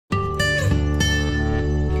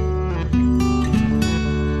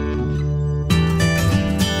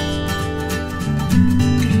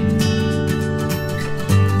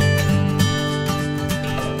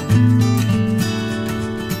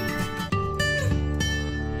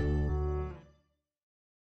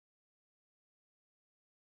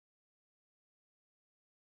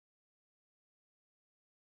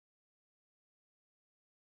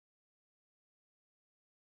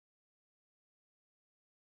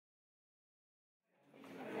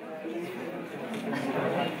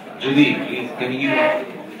Judy, please, can you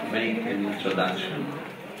make an introduction?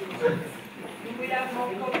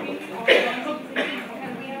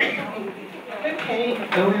 Okay,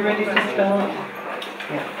 are we ready to start?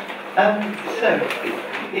 Yeah. So,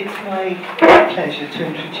 it's my pleasure to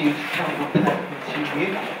introduce Campbell Purton to you.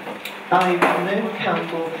 I've known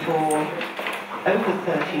Campbell for over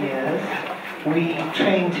 30 years. We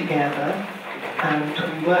trained together and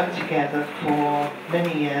we worked together for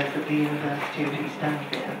many years at the University of East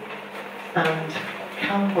Anglia. And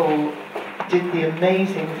Campbell did the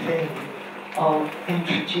amazing thing of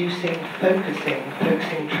introducing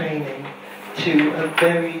focusing training to a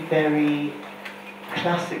very, very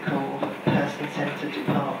classical person-centered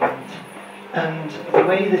department. And the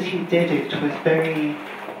way that he did it was very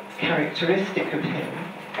characteristic of him.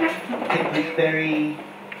 It was very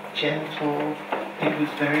gentle, it was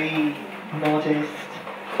very modest,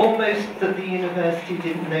 almost that the university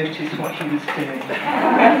didn't notice what he was doing.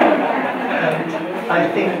 And I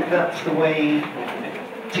think that's the way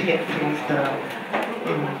to get things done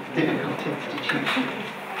in difficult institutions.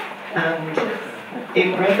 And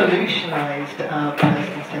it revolutionized our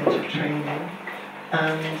person-centered training,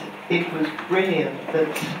 and it was brilliant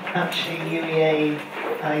that actually UEA,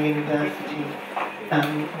 our university,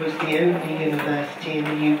 was the only university in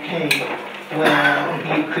the UK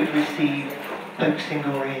where you could receive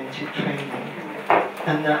focusing-oriented training,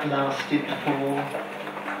 and that lasted for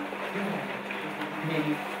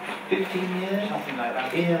maybe 15 years. Something like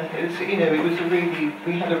that. Yeah, it was. It was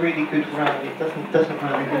we had a really good run. It doesn't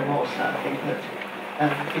run anymore, sadly, but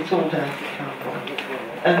it's all down to Campbell.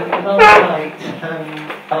 Last night,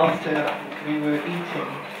 after we were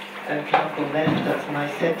eating, Campbell left us, and I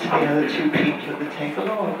said to the other two people at the table,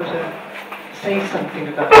 "Oh, I've got to say something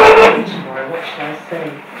about the tomorrow. What should I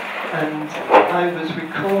say?" And I was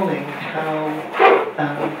recalling how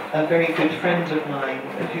a very good friend of mine,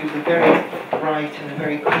 who's a very bright and a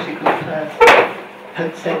very critical person,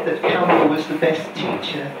 had said that Campbell was the best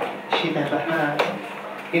teacher she'd ever had.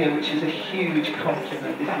 Which is a huge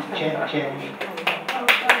compliment. This is Jen.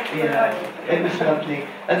 Yeah, it was lovely.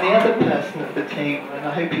 And the other person at the table, and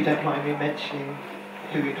I hope you don't mind me mentioning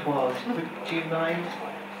who it was. Do you mind?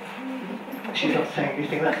 She's not saying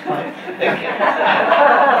anything, that's fine. Okay.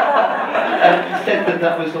 Said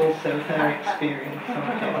that was also her experience.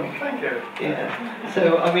 Thank you. Yeah.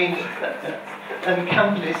 So, I mean, and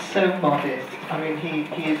Campbell is so modest. I mean,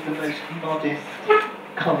 he is the most modest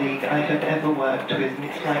colleague I have ever worked with, and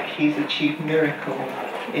it's like he's achieved miracles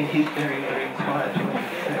in his very, very quiet way.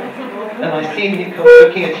 So, and I see Nicole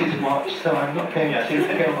looking at his watch, so I'm not going to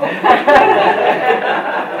go on.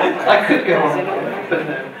 I could go on, but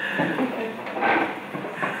no.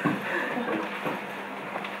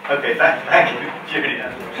 Okay, thank you,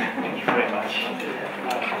 Julia. Thank you very much.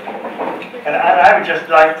 And I would just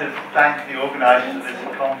like to thank the organisers of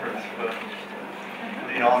this conference for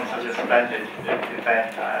putting on such a splendid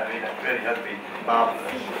event. I mean, it really has been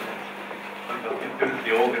marvellous.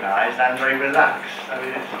 Beautifully organised and very relaxed. I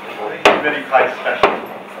mean, it's really quite special. I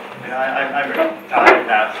mean, I'm retired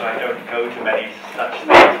now, so I don't go to many such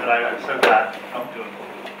things, but I'm so glad not to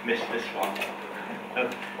have missed this one. So,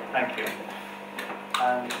 thank you.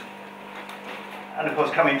 And of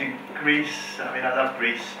course, coming to Greece, I mean, I love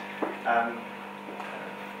Greece.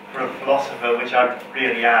 For a philosopher, which I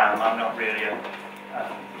really am, I'm not really a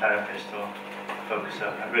therapist or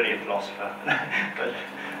focuser, I'm really a philosopher. But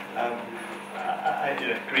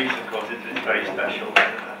Greece, of course, is very special.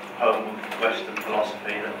 Home of Western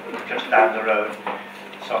philosophy. Just down the road,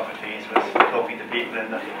 Socrates was talking to people in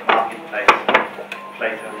the marketplace.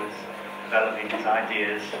 Plato was developing his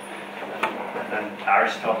ideas. And then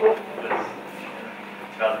Aristotle was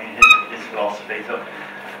developing his philosophy. So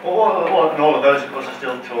all of those, of course, are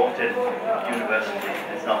still taught in university.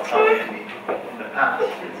 It's not something in the past.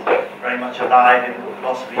 It's very much alive in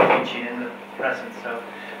philosophy teaching in the present. So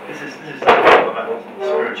this is something of a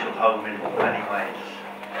spiritual home in many ways.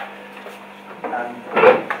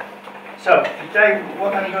 So today,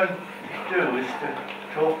 what I'm going to do is to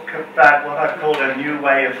talk about what I've called a new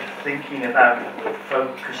way of thinking about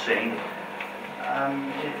focusing.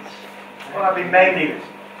 What I've been mainly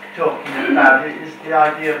talking about is the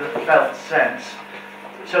idea of the felt sense.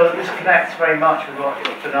 So this connects very much with what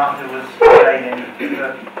Donato was saying in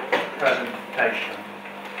the presentation.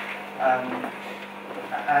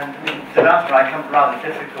 And Donato and I come from rather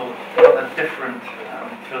different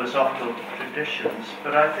philosophical traditions,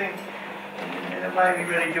 but I think in a way we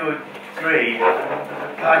really do agree.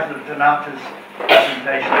 The title of Donato's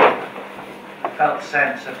presentation, the felt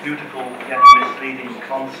sense, a beautiful yet misleading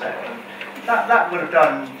concept. And that would have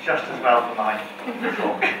done just as well for my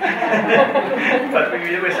talk. But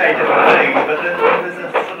we say different things, but there's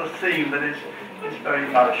a sort of theme that is very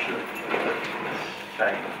much the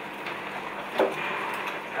same.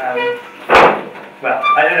 Well,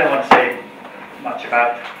 I don't want to say much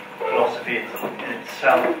about philosophy in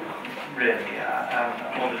itself, really,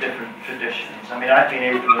 all the different traditions. I mean, I've been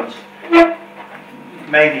influenced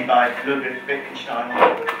mainly by Ludwig Wittgenstein,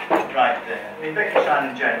 right there. I mean, Wittgenstein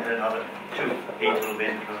and Gendlin are the two people who've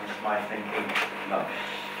influenced my thinking most.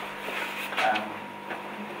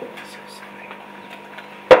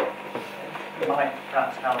 It might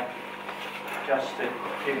perhaps help just to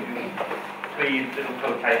give you 3 little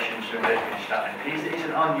quotations from Wittgenstein. He's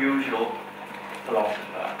an unusual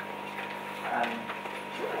philosopher.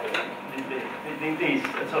 These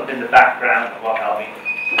are sort of in the background of what I'll be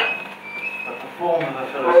saying. But the form of a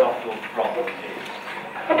philosophical problem is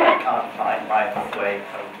I can't find my way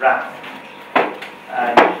around.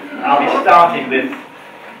 And I'll be starting with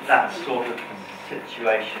that sort of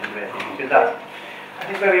situation, really, because that's, I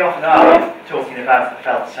think very often are talking about the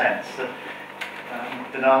felt sense that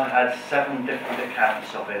Donato had 7 different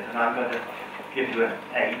accounts of it, and I'm going to give you an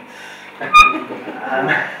 8th.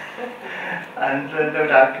 And no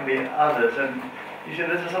doubt can be others. And you see,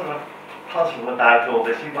 there's a sort of a puzzle about all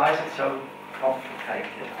this. Why is it so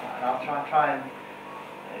complicated? And I'll try and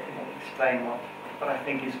explain what I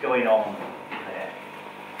think is going on there.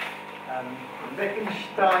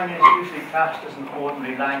 Wittgenstein is usually classed as an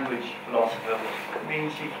ordinary language philosopher, which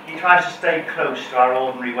means he tries to stay close to our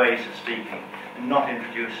ordinary ways of speaking and not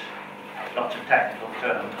introduce lots of technical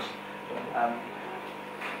terms.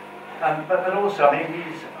 But also, I mean,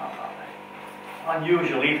 he's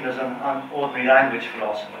unusual even as an ordinary language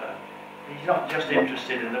philosopher. He's not just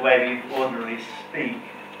interested in the way we ordinarily speak,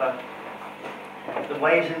 but the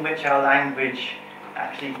ways in which our language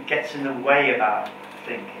actually gets in the way of our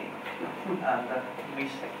thinking. And he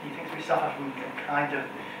thinks we suffer from a kind of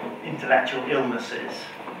intellectual illnesses,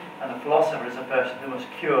 and a philosopher is a person who must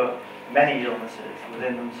cure many illnesses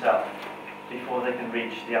within themselves before they can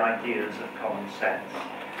reach the ideas of common sense.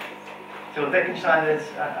 So Wittgenstein is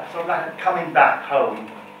sort of like a coming back home,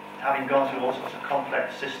 having gone through all sorts of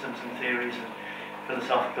complex systems and theories and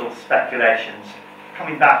philosophical speculations,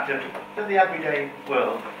 coming back to the everyday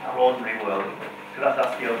world, our ordinary world, because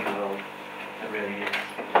that's the only world there really is.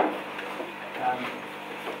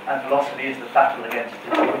 And philosophy is the battle against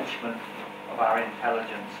the enrichment of our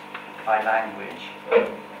intelligence by language.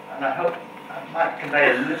 And I hope I might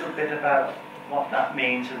convey a little bit about what that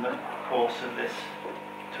means in the course of this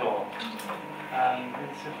talk.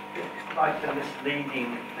 It's a bit like the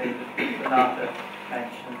misleading thing that Donato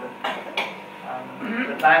mentioned,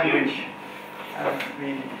 that language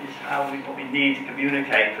is what we need to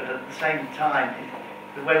communicate, but at the same time,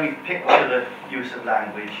 the way we picture the use of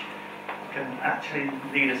language can actually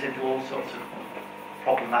lead us into all sorts of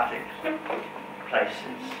problematic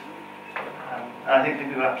places. And I think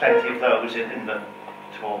we will have plenty of those in the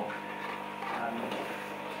talk.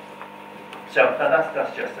 So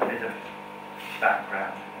that's just a bit of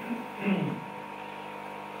background.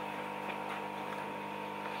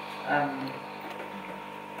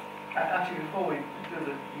 Actually, before we do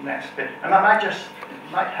the next bit, and it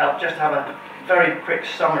might help just to have a very quick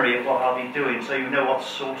summary of what I'll be doing, so you know what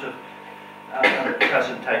sort of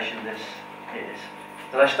presentation this is.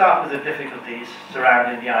 But I start with the difficulties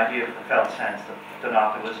surrounding the idea of the felt sense that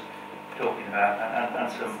Donato was talking about,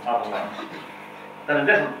 and some other ones. Then a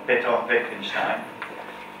little bit on Wittgenstein,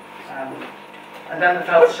 and then the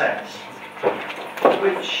felt sense,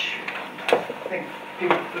 which I think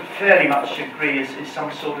people would fairly much agree is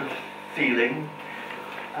some sort of feeling.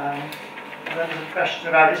 And then there's a question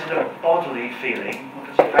about, is it a bodily feeling, or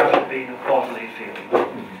does it have to be a bodily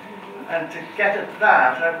feeling? And to get at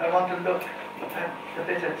that, I want to look a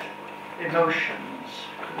bit at emotions.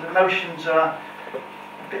 Because emotions are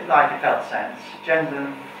a bit like a felt sense.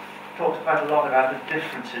 Gendlin talks quite a lot about the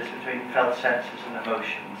differences between felt senses and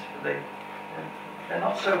emotions, but they're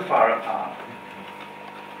not so far apart.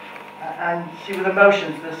 And see, with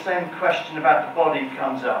emotions, the same question about the body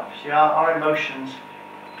comes up. See, are emotions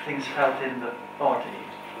things felt in the body?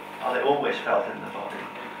 Are they always felt in the body?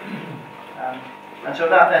 And so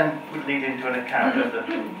that then would lead into an account of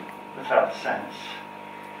the felt sense.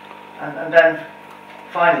 And then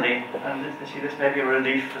finally, and this may be a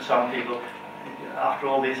relief for some people, after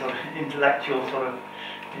all this sort of intellectual sort of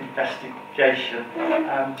investigation,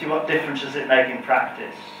 see what difference does it make in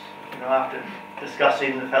practice? You know, after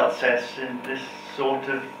discussing the felt sense in this sort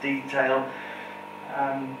of detail,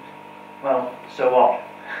 well, so what?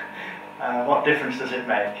 What difference does it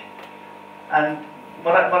make? And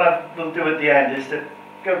what I will do at the end is to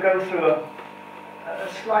go through a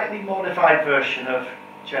slightly modified version of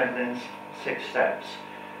Gendlin's 6 steps,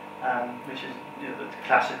 which is the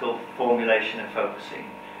classical formulation of focusing.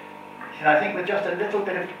 And I think with just a little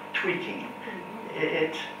bit of tweaking,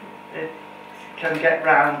 it can get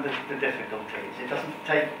round the difficulties. It doesn't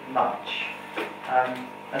take much.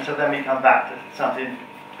 And so then we come back to something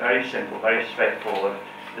very simple, very straightforward.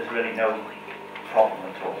 There's really no problem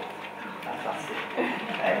at all. That's it.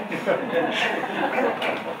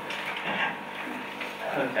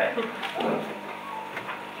 Okay.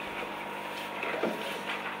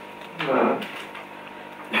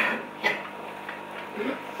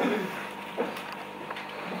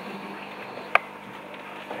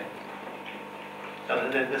 So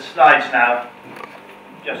the slides now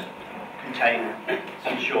just contain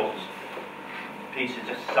some short pieces,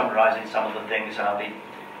 just summarising some of the things I'll be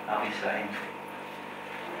saying.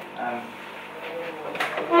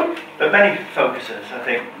 But many focusers, I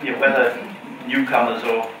think, whether newcomers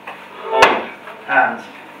or old hands,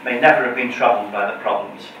 may never have been troubled by the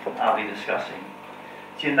problems I'll be discussing.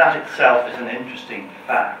 See, and that itself is an interesting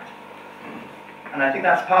fact. And I think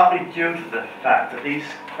that's partly due to the fact that these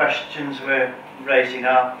questions we're raising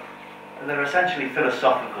they're essentially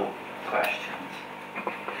philosophical questions.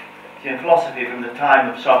 See, in philosophy, from the time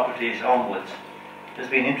of Socrates onwards, has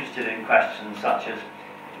been interested in questions such as,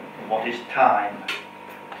 what is time?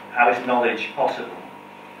 How is knowledge possible?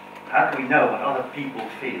 How can we know what other people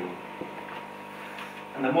feel?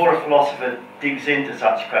 And the more a philosopher digs into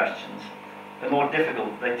such questions, the more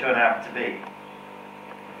difficult they turn out to be.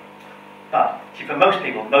 But, see, for most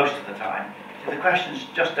people, most of the time, the questions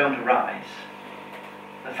just don't arise.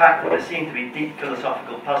 The fact that there seem to be deep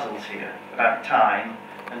philosophical puzzles here about time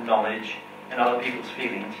and knowledge and other people's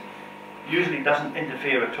feelings usually doesn't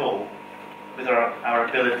interfere at all with our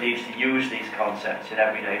abilities to use these concepts in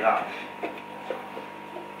everyday life.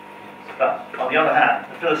 But, on the other hand,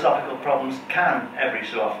 the philosophical problems can every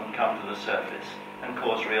so often come to the surface and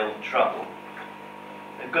cause real trouble.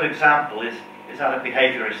 A good example is that of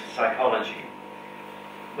behaviourist psychology,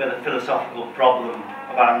 where the philosophical problem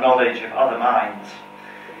of our knowledge of other minds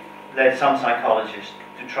led some psychologists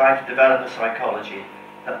to try to develop a psychology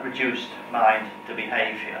that reduced mind to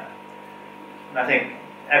behaviour. And I think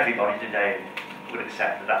everybody today would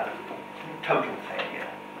accept that that was a total failure.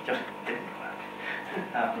 It just didn't work.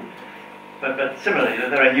 But similarly,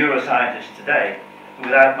 there are neuroscientists today who,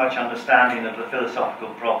 without much understanding of the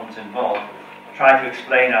philosophical problems involved, try to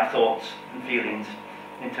explain our thoughts and feelings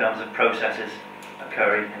in terms of processes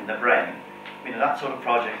occurring in the brain. That sort of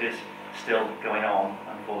project is still going on,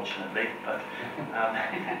 unfortunately, but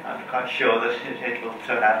I'm quite sure that it will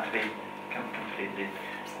turn out to be completely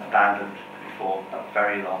abandoned before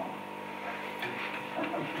very long.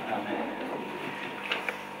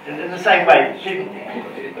 In the same way,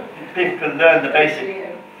 people can learn the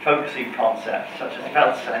basic focusing concepts, such as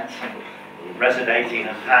felt sense and resonating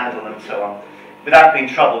and handle and so on, without being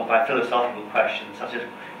troubled by philosophical questions such as,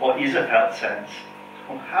 what is a felt sense?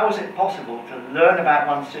 Or how is it possible to learn about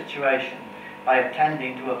one's situation by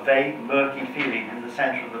attending to a vague, murky feeling in the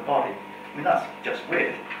centre of the body? That's just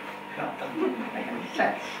weird. It doesn't make any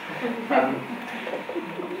sense.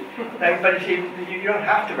 But you see, you don't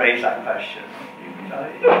have to raise that question.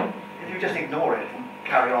 If you just ignore it and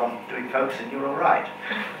carry on doing focusing, you're all right.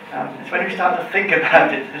 It's when you start to think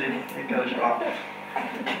about it that it goes wrong.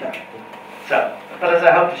 So, but as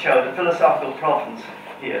I hope to show, the philosophical problems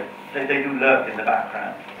here, they do lurk in the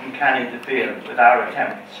background and can interfere with our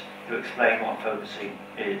attempts to explain what focusing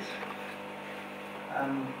is.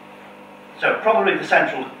 So probably the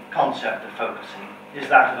central concept of focusing is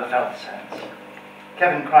that of a felt sense.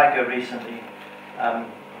 Kevin Kriko recently,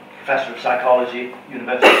 Professor of Psychology,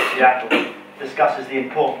 University of Seattle, discusses the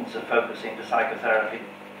importance of focusing to psychotherapy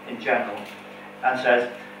in general and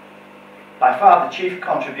says, by far the chief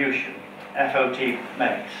contribution FOT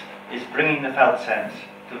makes is bringing the felt sense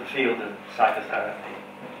to the field of psychotherapy.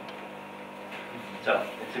 So,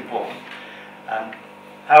 it's important.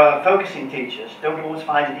 However, focusing teachers don't always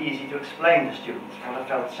find it easy to explain to students what a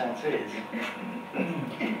felt sense is.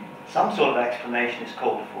 Some sort of explanation is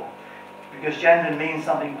called for, because Gendlin means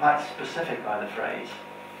something quite specific by the phrase.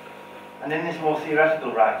 And in his more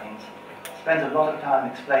theoretical writings, spends a lot of time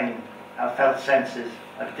explaining how felt senses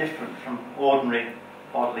are different from ordinary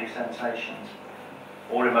bodily sensations,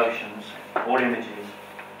 or emotions, or images,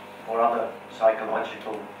 or other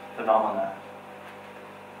psychological phenomena.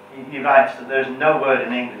 He writes that there is no word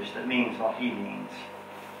in English that means what he means.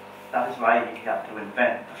 That is why he had to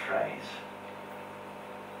invent the phrase.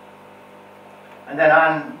 And then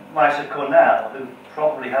Weiss of Cornell, who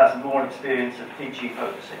probably has more experience of teaching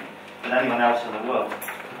focusing than anyone else in the world,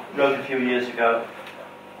 wrote a few years ago,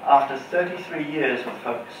 "After 33 years of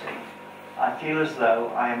focusing, I feel as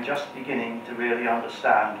though I am just beginning to really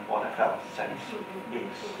understand what a felt sense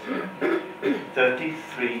is."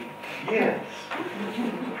 33 years.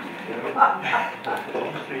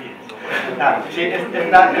 33 years. Now, see,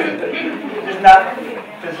 isn't that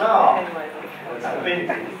bizarre? I mean,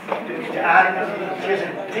 she has a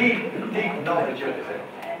deep, deep knowledge of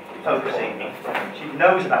focusing. She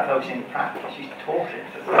knows about focusing in practice. She's taught it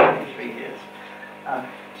for 33 years.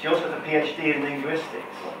 She also has a PhD in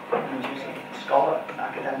linguistics, and she's a scholar, an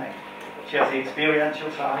academic. She has the experiential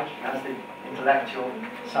side, she has the intellectual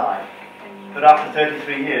side. But after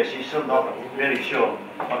 33 years, she's still not really sure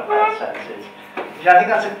what a felt sense is. Yeah, I think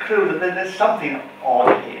that's a clue that there's something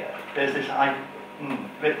odd here. There's this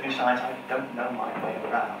rhythmic science, I don't know my way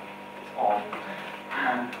around. It's odd.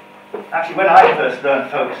 Actually, when I first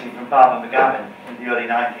learned focusing from Barbara McGavin in the early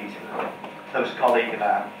 90s, a close colleague of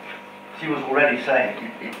Anne, she was already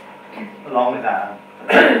saying, along with Anne,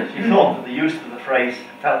 that she thought that the use of the phrase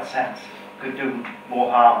felt sense could do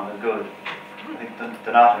more harm than good. I think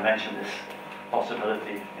Donata mentioned this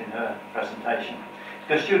possibility in her presentation.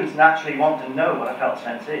 Because students naturally want to know what a felt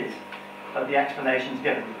sense is, but the explanations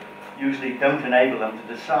given usually don't enable them to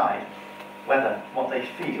decide whether what they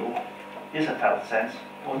feel is a felt sense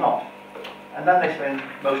or not. And then they spend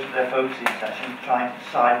most of their focusing session trying to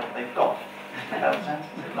decide what they've got. Is it a felt sense?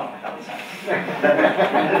 Is it not a felt sense?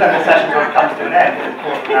 And then the session sort of comes to an end, and a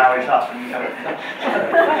quarter of an hour is up, and you go.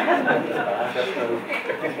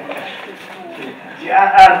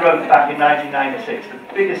 Anne wrote back in 1996, the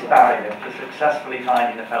biggest barrier to successfully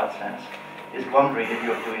finding a felt sense is wondering if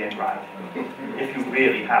you're doing it right, if you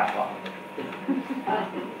really have one.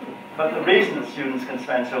 But the reason that students can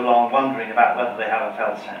spend so long wondering about whether they have a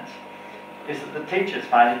felt sense is that the teachers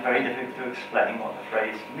find it very difficult to explain what the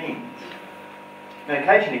phrase means. And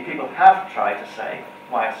occasionally people have tried to say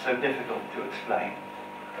why it's so difficult to explain.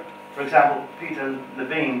 For example, Peter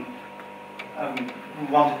Levine, who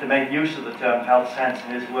wanted to make use of the term felt sense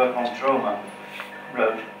in his work on trauma,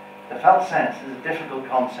 wrote, "The felt sense is a difficult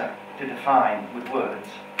concept to define with words,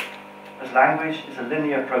 as language is a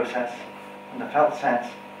linear process and the felt sense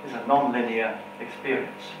is a non-linear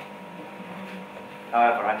experience."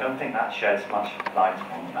 However, I don't think that sheds much light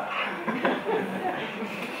on that.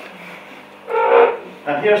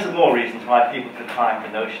 And here are some more reasons why people could find the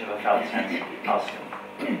notion of a felt sense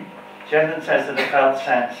puzzling. Gendlin says that a felt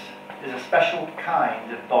sense is a special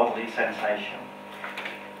kind of bodily sensation,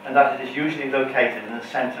 and that it is usually located in the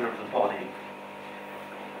centre of the body.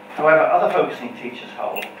 However, other focusing teachers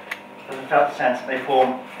hold that a felt sense may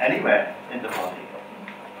form anywhere in the body.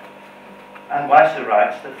 And Weiser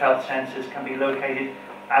writes that felt senses can be located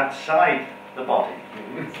outside the body.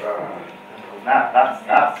 Now,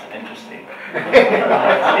 that's interesting. But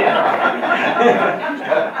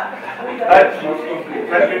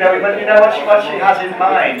you know what she has in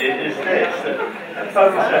mind is this, that the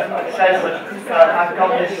focuser says that I've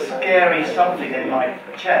got this scary something in my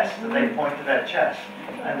chest, and they point to their chest.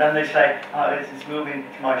 And then they say, oh, it's moving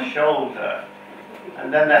to my shoulder.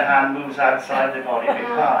 And then their hand moves outside the body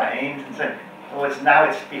behind, and say, oh, it's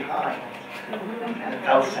behind. And the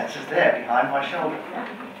felt sense is there, behind my shoulder.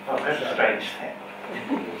 Well, there's a strange thing.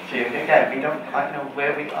 See, again, we don't quite know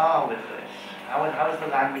where we are with this. How is the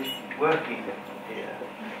language working here?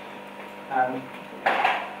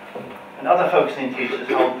 And other focusing teachers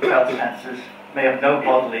hold that felt senses may have no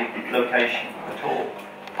bodily location at all.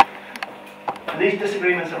 And these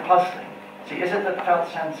disagreements are puzzling. See, is it that felt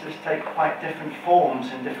senses take quite different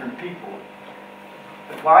forms in different people?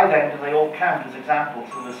 But why then do they all count as examples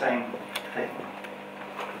of the same thing?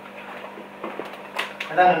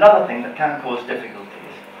 And then another thing that can cause difficulties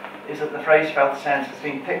is that the phrase felt sense has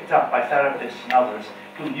been picked up by therapists and others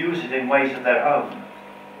who use it in ways of their own.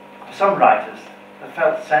 For some writers, the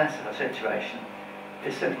felt sense of a situation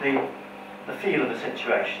is simply the feel of a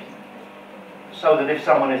situation. So that if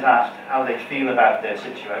someone is asked how they feel about their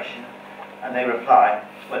situation, and they reply,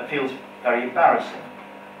 well, it feels very embarrassing,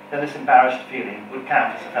 then this embarrassed feeling would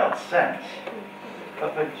count as a felt sense.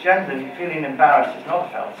 But for Gendlin, feeling embarrassed is not a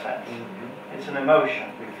felt sense. It's an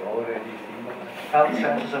emotion. Felt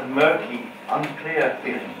sense is a murky, unclear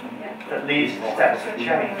feeling that leads to steps of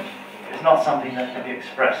change. It's not something that can be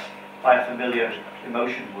expressed by a familiar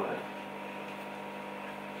emotion word.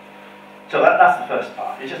 So that's the first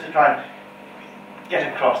part. It's just to try and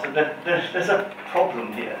get across that there's a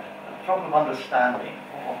problem here, a problem of understanding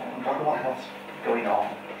what's going on.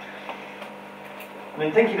 I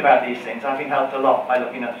mean, thinking about these things, I've been helped a lot by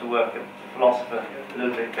looking at the work of philosopher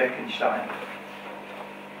Ludwig Wittgenstein.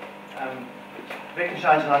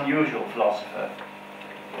 Wittgenstein's an unusual philosopher,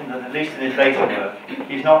 in that, at least in his later work,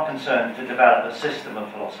 he's not concerned to develop a system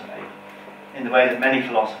of philosophy in the way that many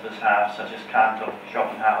philosophers have, such as Kant or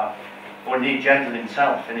Schopenhauer, or indeed Gendlin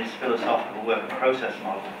himself in his philosophical work and process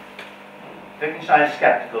model. Wittgenstein is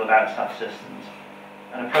sceptical about such systems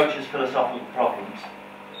and approaches philosophical problems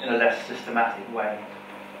in a less systematic way.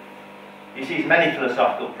 He sees many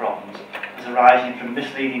philosophical problems as arising from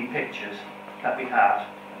misleading pictures that we have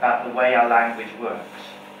about the way our language works,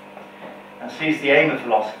 and sees the aim of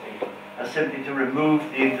philosophy as simply to remove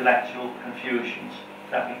the intellectual confusions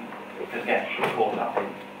that we can get caught up in.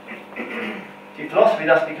 See, philosophy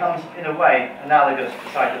thus becomes, in a way, analogous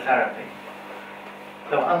to psychotherapy.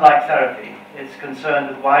 Though unlike therapy, it's concerned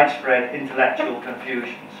with widespread intellectual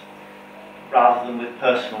confusions rather than with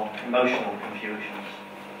personal, emotional confusions.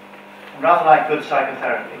 And rather like good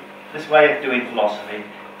psychotherapy, this way of doing philosophy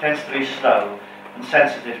tends to be slow and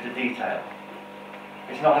sensitive to detail.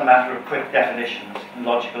 It's not a matter of quick definitions and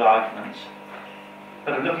logical arguments,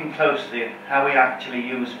 but of looking closely at how we actually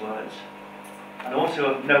use words, and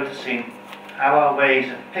also of noticing how our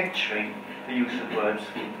ways of picturing the use of words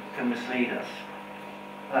can mislead us.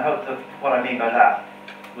 And I hope that what I mean by that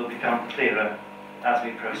will become clearer as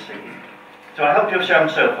we proceed. So I hope to have shown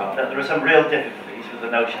so far that there are some real difficulties with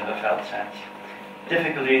the notion of a felt sense.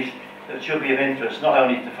 Difficulties that should be of interest not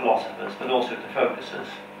only to philosophers but also to focusers.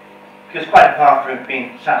 Because quite apart from it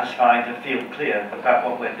being satisfying to feel clear about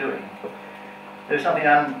what we're doing, there's something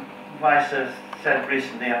Anne Weiss has said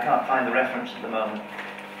recently, I can't find the reference at the moment,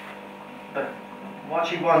 but what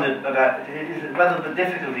she wondered about is whether the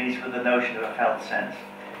difficulties with the notion of a felt sense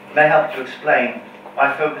may help to explain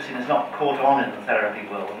why focusing is not caught on in the therapy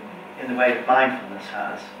world in the way that mindfulness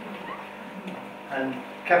has. And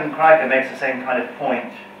Kevin Krieger makes the same kind of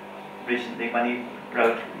point recently when he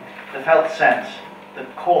wrote, "The felt sense, the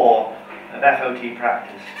core of FOT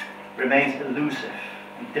practice, remains elusive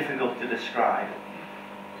and difficult to describe.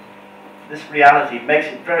 This reality makes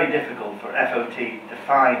it very difficult for FOT to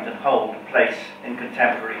find and hold a place in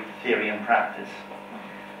contemporary theory and practice.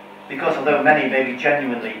 Because although many may be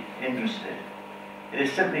genuinely interested, it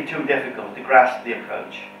is simply too difficult to grasp the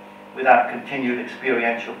approach without continued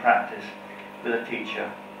experiential practice with a teacher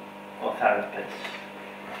or therapist."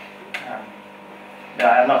 No,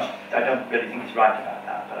 I don't really think he's right about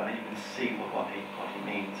that, but I mean, you can see what he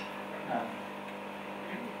means.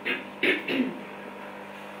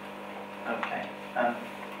 Okay.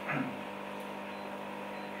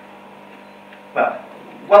 Well,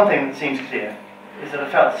 one thing that seems clear is that a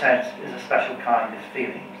felt sense is a special kind of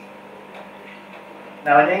feeling.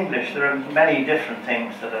 Now, in English, there are many different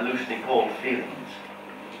things that are loosely called feelings.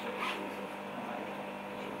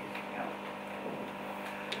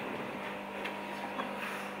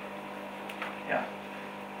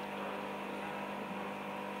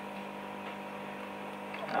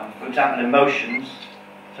 For example, emotions,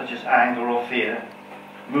 such as anger or fear,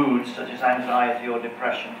 moods, such as anxiety or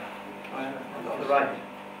depression. I've got the right.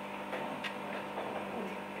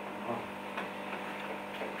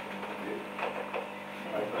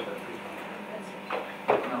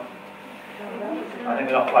 No. I think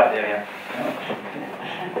we're not quite there yet.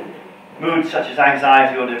 Moods such as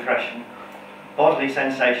anxiety or depression, bodily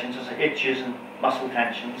sensations such as itches and muscle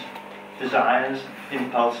tensions, desires,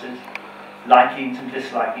 impulses, likings and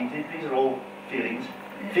dislikings. These are all feelings.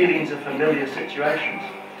 Feelings of familiar situations,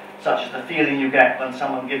 such as the feeling you get when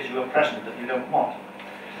someone gives you a present that you don't want.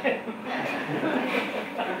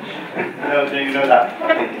 No, you know that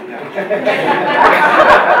feeling.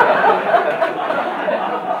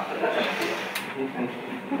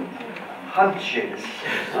 Hunches.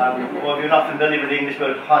 Well, if you're not familiar with the English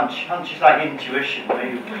word hunch, hunch is like intuition, where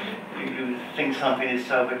you think something is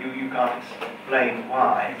so, but you can't explain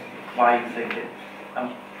why you think it.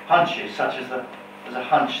 Hunches, such as there's a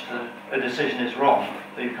hunch that a decision is wrong,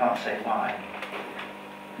 but you can't say why.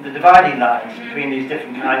 And the dividing lines between these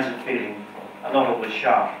different kinds of feeling are not always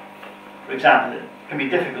sharp. For example, it can be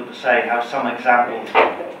difficult to say how some examples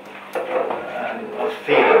of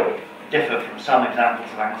fear differ from some examples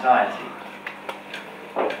of anxiety.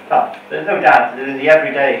 But there's no doubt that in the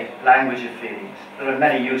everyday language of feelings, there are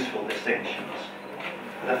many useful distinctions.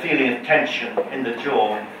 The feeling of tension in the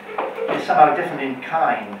jaw is somehow different in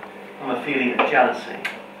kind from a feeling of jealousy,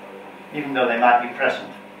 even though they might be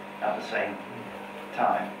present at the same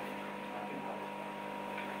time.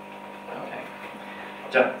 Okay.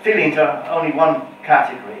 So feelings are only one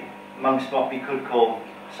category amongst what we could call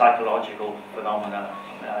psychological phenomena.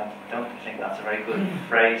 I don't think that's a very good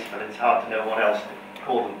phrase, but it's hard to know what else to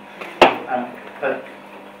call them. But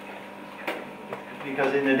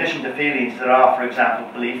because in addition to feelings, there are, for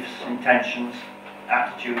example, beliefs, intentions,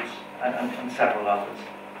 attitudes, and several others.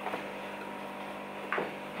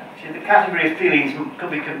 See, the category of feelings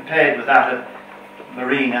could be compared with that of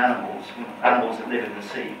marine animals, animals that live in the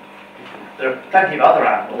sea. There are plenty of other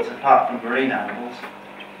animals apart from marine animals,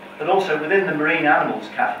 but also within the marine animals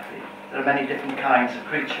category, there are many different kinds of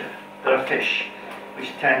creature. There are fish, which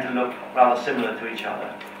tend to look rather similar to each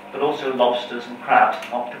other, but also lobsters and crabs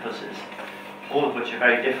and octopuses, all of which are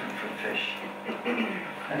very different from fish.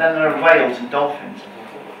 And then there are whales and dolphins,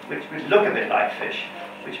 which look a bit like fish,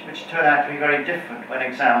 which turn out to be very different when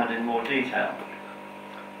examined in more detail.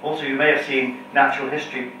 Also, you may have seen natural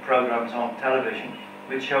history programs on television,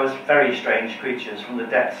 which show us very strange creatures from the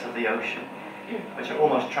depths of the ocean, which are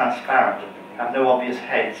almost transparent, have no obvious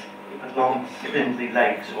heads, but long, spindly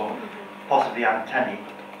legs or possibly antennae.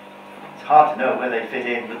 It's hard to know where they fit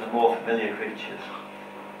in with the more familiar creatures.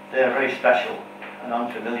 They are very special and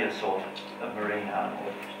unfamiliar sort of marine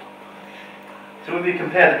animals. So when we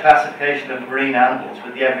compare the classification of marine animals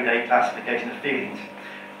with the everyday classification of feelings,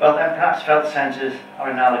 well then perhaps felt senses are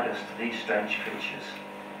analogous to these strange creatures.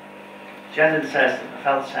 Gendlin says that the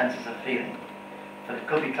felt sense is a feeling, that it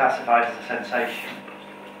could be classified as a sensation,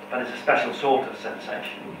 but it's a special sort of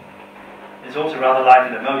sensation. It's also rather like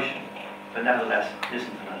an emotion, but nevertheless it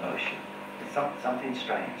isn't an emotion. It's something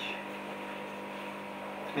strange.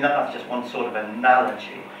 I mean, that's just one sort of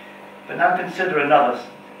analogy. But now consider another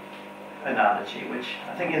analogy, which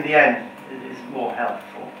I think in the end is more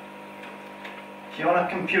helpful. So on a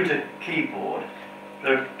computer keyboard,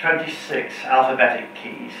 there are 26 alphabetic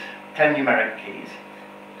keys, 10 numeric keys,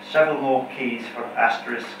 several more keys for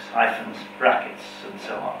asterisks, hyphens, brackets, and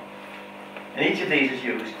so on. And each of these is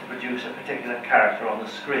used to produce a particular character on the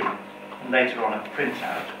screen, and later on a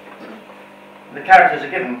printout. And the characters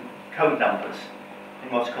are given code numbers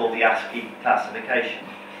in what's called the ASCII classification.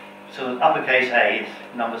 So that uppercase A is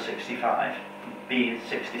number 65, B is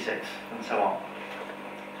 66, and so on.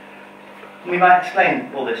 And we might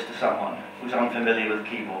explain all this to someone who's unfamiliar with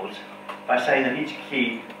keyboards by saying that each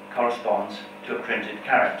key corresponds to a printed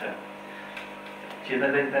character. See,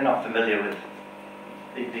 they're not familiar with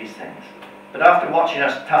these things. But after watching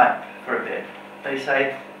us type for a bit, they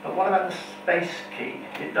say, but what about the space key?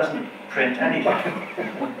 It doesn't print anything.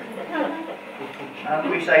 And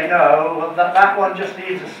we say, no, well, that one just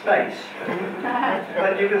needs a space.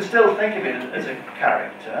 But you can still think of it as a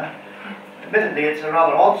character. Admittedly, it's a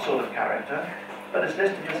rather odd sort of character, but it's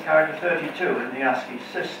listed as character 32 in the ASCII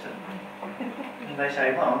system. And they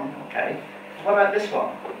say, well, okay, what about this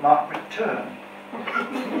one? Mark return.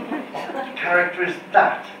 What character is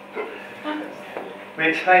that? We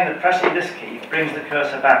explain that pressing this key brings the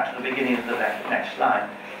cursor back to the beginning of the next line.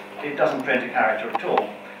 It doesn't print a character at all.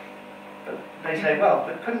 But they say, well,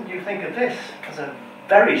 but couldn't you think of this as a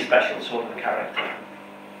very special sort of character?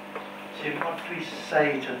 So what do we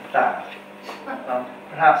say to that?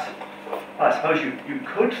 Perhaps, well, I suppose you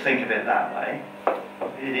could think of it that way.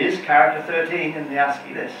 It is character 13 in the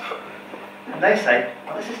ASCII list. And they say,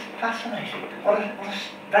 well, this is fascinating. What a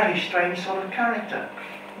very strange sort of character.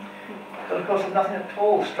 But of course there's nothing at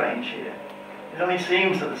all strange here. It only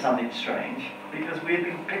seems that there's something strange because we've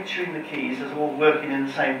been picturing the keys as all working in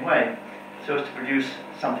the same way so as to produce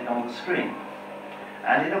something on the screen.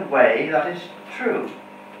 And in a way that is true.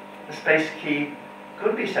 The space key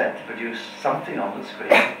could be said to produce something on the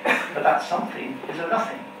screen, but that something is a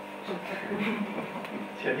nothing.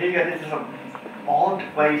 So here you get into some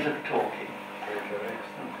odd ways of talking.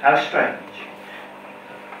 How strange.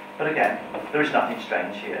 But again, there is nothing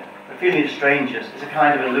strange here. The feeling of strangeness is a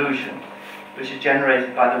kind of illusion which is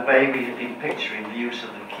generated by the way we have been picturing the use of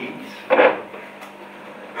the keys.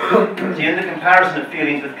 See, in the comparison of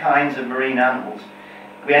feelings with kinds of marine animals,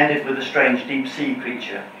 we ended with a strange deep sea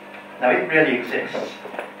creature. Now it really exists,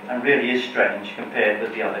 and really is strange compared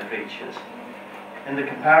with the other creatures. In the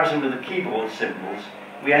comparison with the keyboard symbols,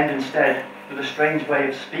 we end instead with a strange way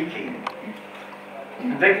of speaking.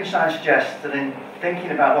 And Wittgenstein suggests that in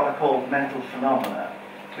thinking about what are called mental phenomena,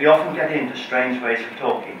 we often get into strange ways of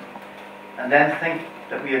talking, and then think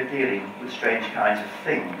that we are dealing with strange kinds of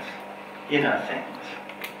things, inner things.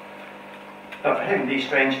 But for him, these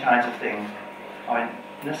strange kinds of things are,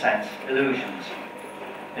 in a sense, illusions.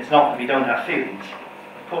 It's not that we don't have feelings.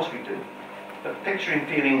 Of course we do. But picturing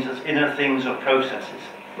feelings as inner things or processes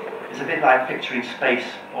is a bit like picturing space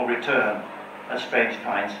or return as strange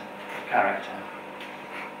kinds of character.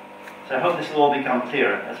 So I hope this will all become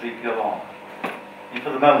clearer as we go on. And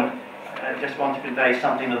for the moment, I just want to convey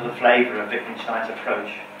something of the flavour of Wittgenstein's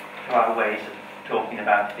approach to our ways of talking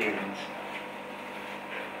about feelings.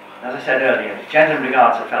 As I said earlier, Gendlin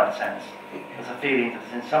regards a felt sense as a feeling that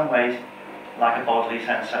is in some ways like a bodily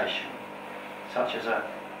sensation, such as a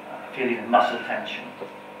feeling of muscle tension,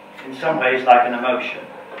 in some ways like an emotion,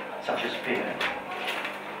 such as fear.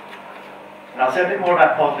 And I'll say a bit more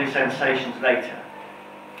about bodily sensations later,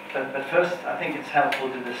 but first I think it's helpful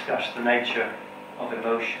to discuss the nature of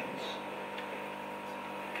emotions.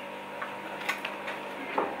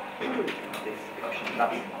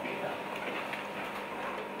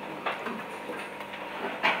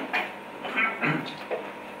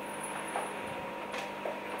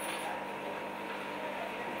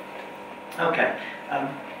 Okay,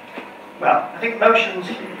 well, I think emotions,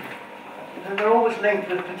 they're always linked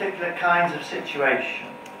with particular kinds of situation.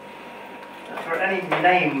 For any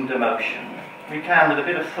named emotion, we can, with a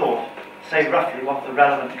bit of thought, say roughly what the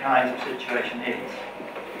relevant kinds of situation is.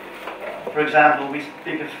 For example, we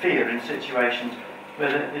speak of fear in situations where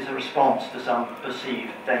there is a response to some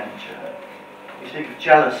perceived danger. We speak of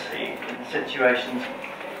jealousy in situations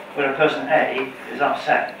where a person A is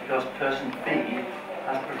upset because person B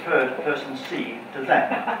has preferred person C to them.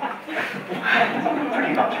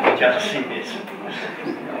 Pretty much what jealousy is.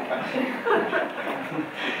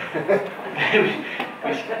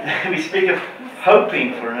 We speak of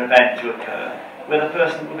hoping for an event to occur where the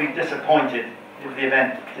person will be disappointed if the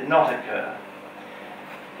event did not occur.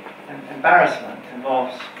 Embarrassment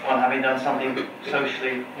involves one having done something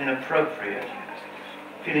socially inappropriate.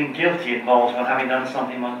 Feeling guilty involves one having done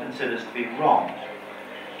something one considers to be wrong.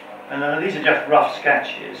 And these are just rough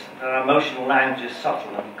sketches. Our emotional language is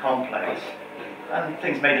subtle and complex, and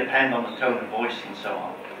things may depend on the tone of voice and so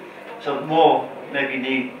on. So more may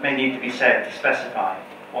need to be said to specify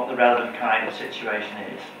what the relevant kind of situation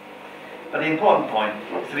is. But the important point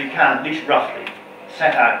is that we can, at least roughly,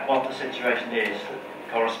 set out what the situation is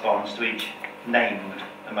that corresponds to each named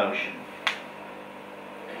emotion.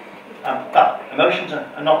 But emotions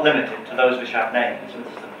are not limited to those which have names. This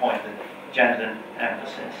is the point that Gendlin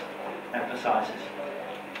emphasizes.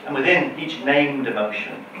 And within each named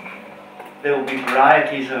emotion, there will be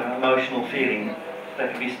varieties of emotional feeling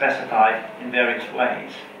that can be specified in various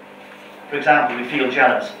ways. For example, we feel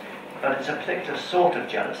jealous, but it's a particular sort of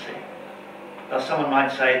jealousy. Thus, someone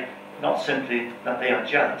might say, not simply that they are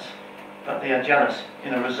jealous, but they are jealous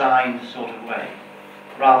in a resigned sort of way,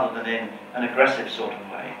 rather than in an aggressive sort of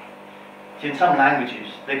way. See, in some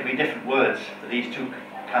languages, there could be different words for these two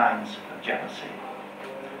kinds of jealousy.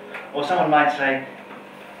 Or someone might say,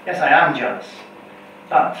 yes, I am jealous,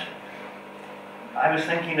 but I was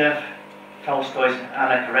thinking of Tolstoy's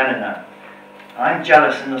Anna Karenina. I'm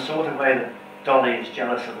jealous in the sort of way that Dolly is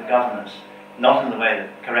jealous of the governess, not in the way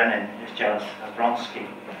that Karenin is jealous of Vronsky.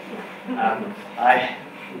 I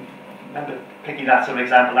remember picking that sort of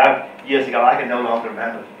example out years ago. I can no longer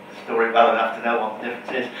remember the story well enough to know what the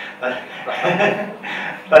difference is, but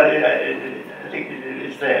but I think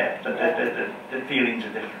it's there, that the feelings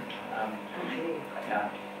are different. Yeah.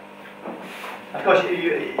 Of course,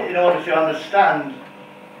 in order to understand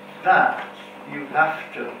that, you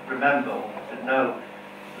have to remember, to know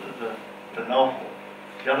the novel.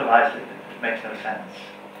 Otherwise, it makes no sense.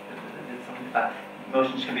 It's something that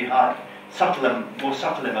emotions can be hard. More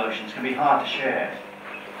subtle emotions can be hard to share.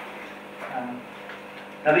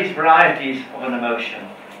 Now, these varieties of an emotion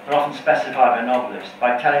are often specified by a novelist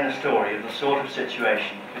by telling a story of the sort of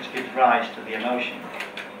situation which gives rise to the emotion.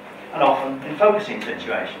 And often in focusing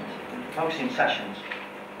situations, in focusing sessions,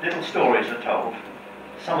 little stories are told,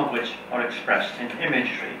 some of which are expressed in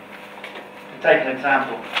imagery. To take an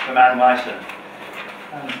example from Anne Weiser,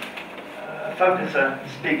 a focuser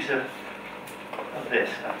speaks of this,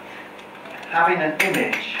 having an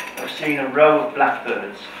image of seeing a row of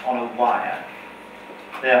blackbirds on a wire.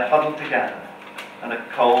 They are huddled together and a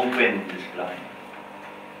cold wind is blowing.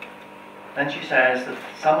 Then she says that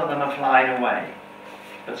some of them are flying away,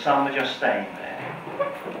 but some are just staying there.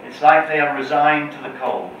 It's like they are resigned to the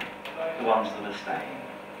cold, the ones that are staying.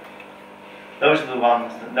 Those are the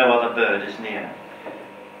ones that no other bird is near.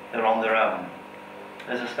 They're on their own.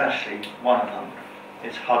 There's especially one of them.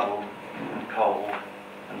 It's huddled and cold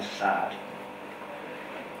and sad.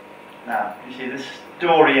 Now, you see, this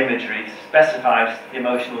story imagery specifies the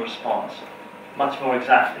emotional response much more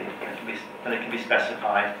exactly than it can be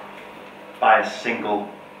specified by a single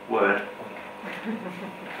word.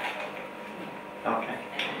 Okay.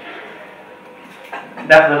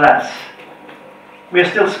 Nevertheless, we are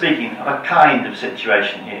still speaking of a kind of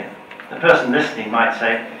situation here. The person listening might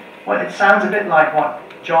say, well, it sounds a bit like what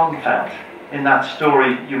John felt in that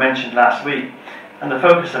story you mentioned last week. And the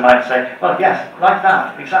focuser might say, well, yes, like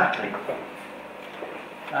that, exactly.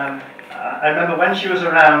 I remember when she was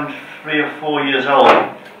around 3 or 4 years old,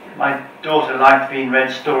 my daughter liked being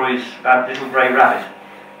read stories about Little Grey Rabbit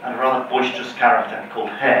and a rather boisterous character called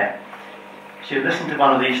Hare. She had listened to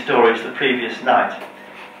one of these stories the previous night,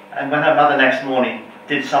 and when her mother next morning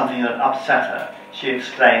did something that upset her, she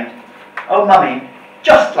exclaimed, "Oh, Mummy,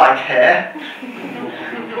 just like Hare."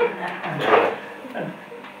 And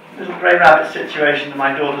Little Grey Rabbit's situation and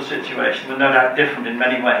my daughter's situation were no doubt different in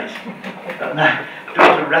many ways, but my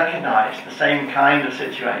daughter recognised the same kind of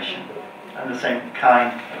situation and the same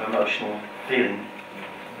kind of emotional feeling.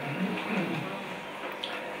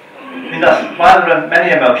 Thus, while there are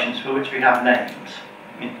many emotions for which we have names,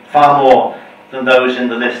 far more than those in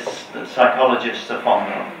the lists that psychologists are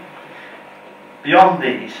fond of, beyond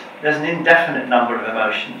these, there's an indefinite number of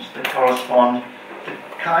emotions that correspond to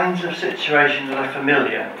kinds of situations that are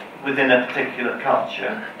familiar within a particular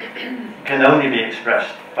culture, can only be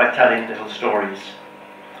expressed by telling little stories.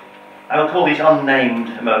 I will call these unnamed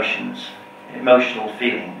emotions, emotional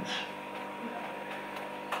feelings.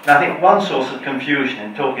 Now, I think one source of confusion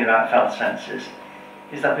in talking about felt senses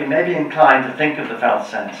is that we may be inclined to think of the felt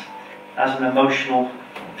sense as an emotional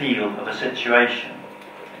feel of a situation.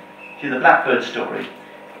 See, the blackbird story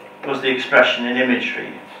was the expression in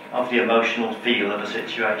imagery of the emotional feel of a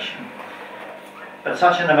situation. But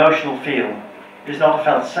such an emotional feel is not a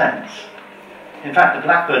felt sense. In fact, the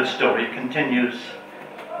blackbird story continues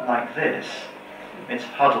like this. It's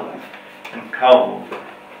huddled and cold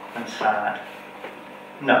and sad.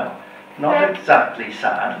 No, not exactly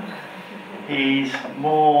sad. He's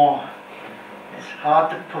more, it's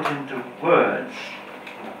hard to put into words.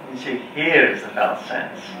 You see, here is the felt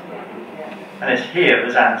sense. And it's here,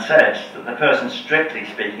 as Anne says, that the person, strictly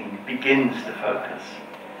speaking, begins to focus.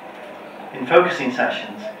 In focusing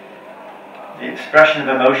sessions, the expression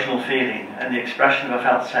of emotional feeling and the expression of a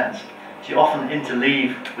felt sense, she often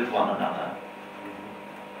interleave with one another.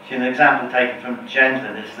 See, an example taken from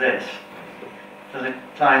Gendlin is this. So the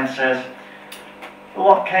client says, well,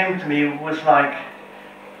 what came to me was like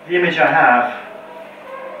the image I have,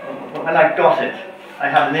 when I got it, I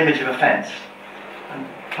had an image of a fence. And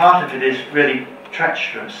part of it is really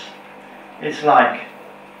treacherous. It's like,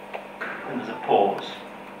 and there's a pause,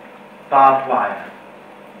 barbed wire.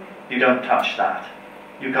 You don't touch that.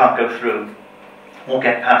 You can't go through or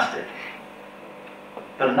get past it.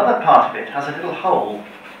 But another part of it has a little hole,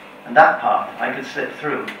 and that part I could slip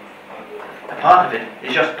through. A part of it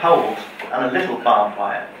is just poles and a little barbed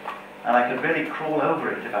wire, and I could really crawl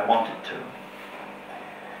over it if I wanted to.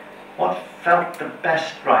 What felt the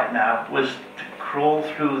best right now was to crawl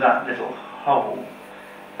through that little hole.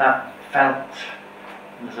 That felt,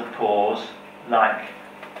 and there's a pause,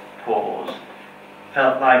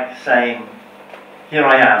 felt like saying, here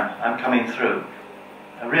I am, I'm coming through.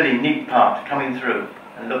 A really neat part, coming through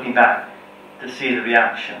and looking back to see the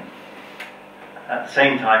reaction. At the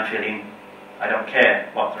same time feeling, I don't care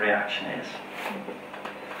what the reaction is.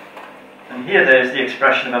 And here there's the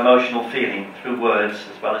expression of emotional feeling through words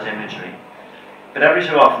as well as imagery. But every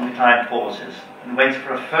so often the client pauses and waits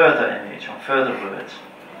for a further image or further words.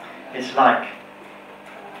 It's like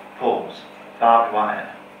pause, barbed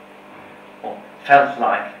wire, or felt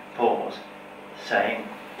like pause, saying,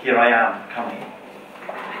 here I am, coming.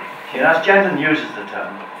 See, and as Gendlin uses the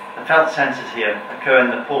term, the felt senses here occur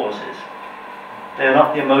in the pauses. They are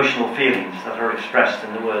not the emotional feelings that are expressed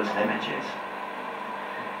in the words and images.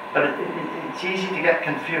 But it's easy to get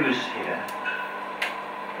confused here.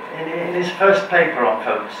 In his first paper on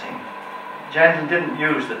focusing, Gendlin didn't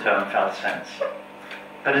use the term felt sense,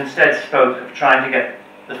 but instead spoke of trying to get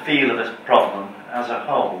the feel of a problem as a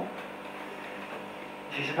whole.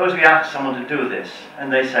 If you suppose we ask someone to do this,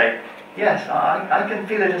 and they say, yes, I can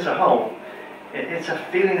feel it as a whole. It's a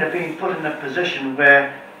feeling of being put in a position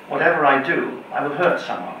where whatever I do, I will hurt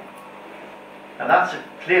someone. Now that's a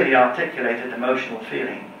clearly articulated emotional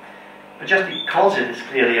feeling. But just because it is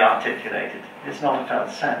clearly articulated, it's not a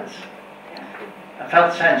felt sense. A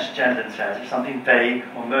felt sense, Gendlin says, is something vague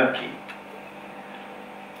or murky.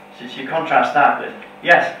 Since you contrast that with,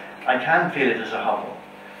 yes, I can feel it as a whole,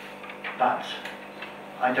 but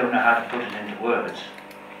I don't know how to put it into words.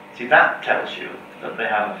 See, that tells you that they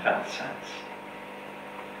have a felt sense.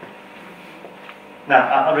 Now,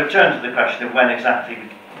 I'll return to the question of when exactly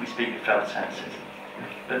we speak of felt senses.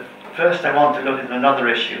 But first I want to look at another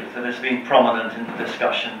issue that has been prominent in the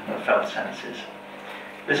discussion of felt senses.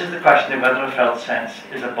 This is the question of whether a felt sense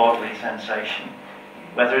is a bodily sensation,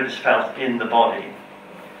 whether it is felt in the body.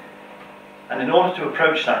 And in order to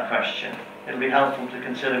approach that question, it will be helpful to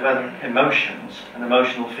consider whether emotions and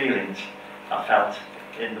emotional feelings are felt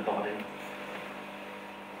in the body.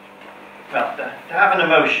 Well, to have an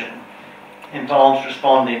emotion involves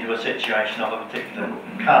responding to a situation of a particular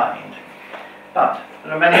kind. But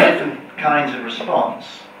there are many different kinds of response.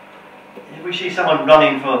 If we see someone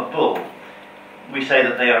running from a bull, we say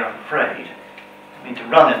that they are afraid. I mean, to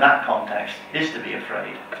run in that context is to be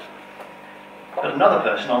afraid. But another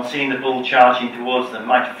person, on seeing the bull charging towards them,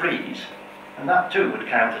 might freeze, and that too would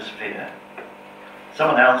count as fear.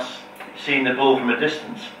 Someone else, seeing the bull from a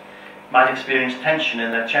distance, might experience tension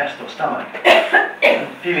in their chest or stomach,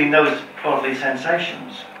 and feeling those bodily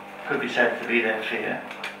sensations could be said to be their fear.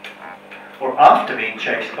 Or after being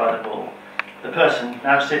chased by the bull, the person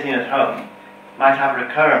now sitting at home might have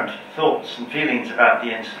recurrent thoughts and feelings about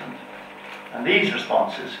the incident, and these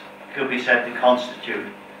responses could be said to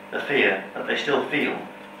constitute the fear that they still feel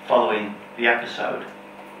following the episode.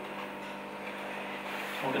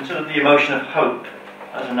 We'll consider the emotion of hope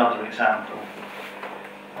as another example.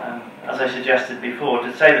 As I suggested before,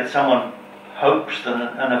 to say that someone hopes that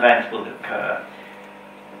an event will occur,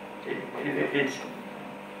 it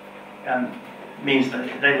means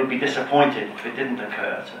that they would be disappointed if it didn't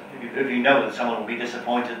occur. So if you know that someone will be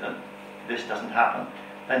disappointed that this doesn't happen,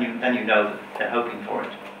 then you know that they're hoping for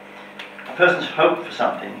it. A person's hope for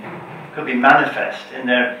something could be manifest in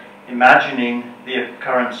their imagining the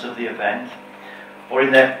occurrence of the event, or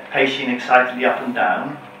in their pacing excitedly up and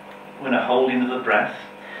down, or in a holding of the breath.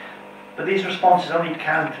 But these responses only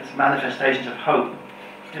count as manifestations of hope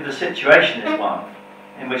if the situation is one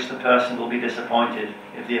in which the person will be disappointed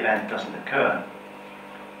if the event doesn't occur.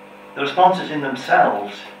 The responses in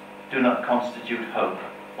themselves do not constitute hope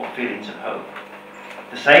or feelings of hope.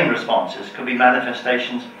 The same responses could be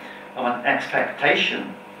manifestations of an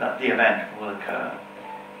expectation that the event will occur.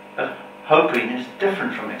 But hoping is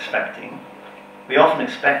different from expecting. We often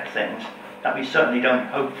expect things that we certainly don't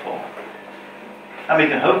hope for. And we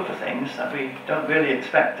can hope for things that we don't really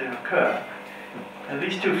expect to occur. And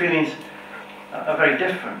these two feelings are very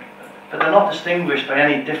different, but they're not distinguished by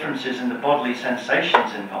any differences in the bodily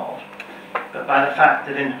sensations involved, but by the fact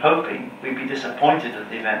that in hoping we'd be disappointed that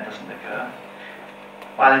the event doesn't occur,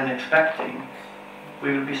 while in expecting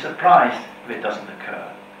we would be surprised if it doesn't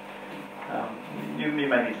occur. You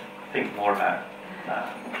may think more about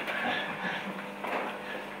that.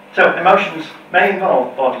 So emotions may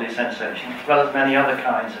involve bodily sensations as well as many other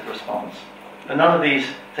kinds of response. But none of these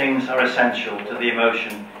things are essential to the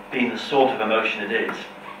emotion being the sort of emotion it is.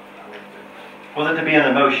 For there to be an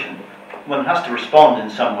emotion, one has to respond in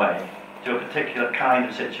some way to a particular kind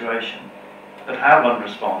of situation. But how one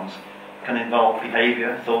responds can involve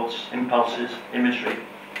behaviour, thoughts, impulses, imagery,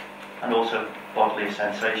 and also bodily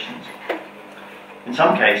sensations. In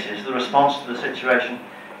some cases, the response to the situation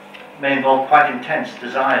may involve quite intense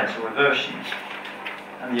desires or aversions,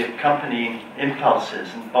 and the accompanying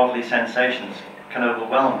impulses and bodily sensations can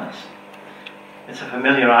overwhelm us. It's a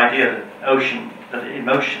familiar idea that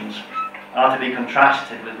emotions are to be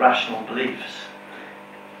contrasted with rational beliefs.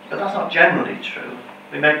 But that's not generally true.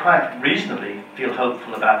 We may quite reasonably feel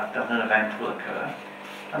hopeful about that an event will occur,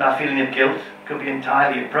 and our feeling of guilt could be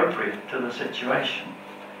entirely appropriate to the situation.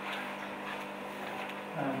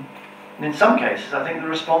 And in some cases, I think the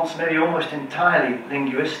response may be almost entirely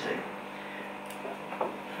linguistic.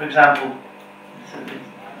 For example,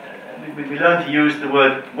 we learn to use the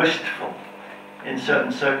word wistful in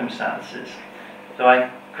certain circumstances, though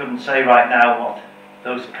I couldn't say right now what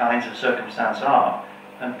those kinds of circumstances are,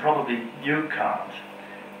 and probably you can't.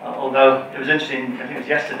 Although it was interesting, I think it was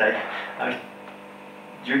yesterday,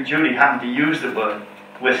 Julie happened to use the word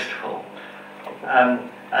wistful, and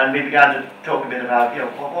we began to talk a bit about,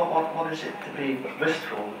 what is it to be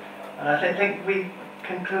wistful? And I think we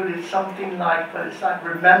concluded something like, well, it's like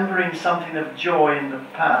remembering something of joy in the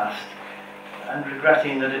past and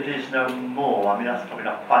regretting that it is no more. I mean, that's probably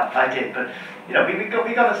not quite like it, but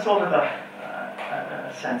we got a sort of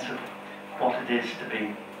a sense of what it is to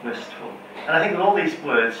be wistful. And I think with all these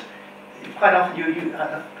words, quite often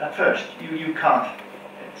at first you can't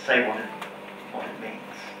say what it means.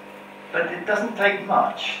 But it doesn't take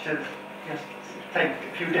much to just take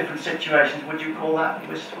a few different situations. Would you call that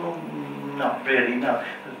wistful? Not really, no.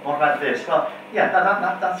 But what about this? Well, yeah,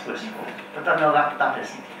 that's wistful. But no, that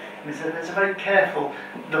isn't. It's a very careful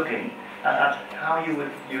looking at how you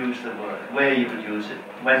would use the word, where you would use it,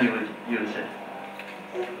 when you would use it.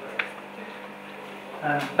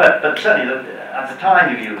 But certainly at the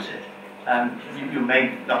time you use it, you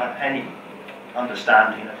may not have any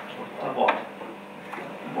understanding of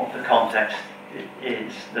what the context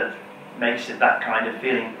is that makes it that kind of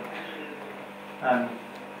feeling.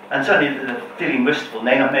 And certainly the feeling wistful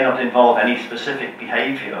may not involve any specific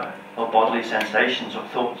behaviour or bodily sensations or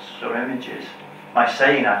thoughts or images. My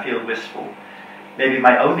saying I feel wistful maybe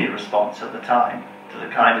my only response at the time to the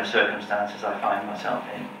kind of circumstances I find myself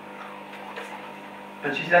in.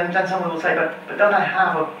 But then someone will say, but don't I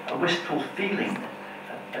have a wistful feeling,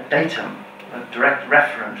 a datum, a direct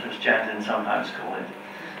referent, as Gendlin sometimes call it?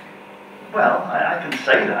 Well, I can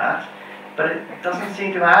say that, but it doesn't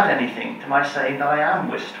seem to add anything to my saying that I am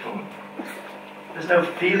wistful. There's no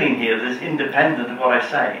feeling here that is independent of what I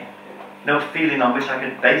say. No feeling on which I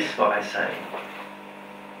could base what I say.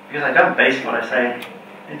 Because I don't base what I say,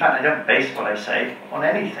 in fact I don't base what I say on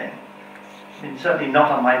anything. I mean, certainly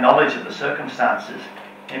not on my knowledge of the circumstances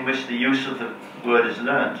in which the use of the word is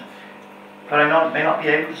learned. But I may not be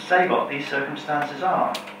able to say what these circumstances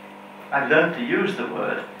are. I've learned to use the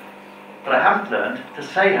word, but I haven't learned to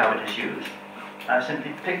say how it is used. I've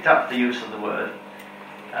simply picked up the use of the word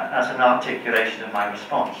as an articulation of my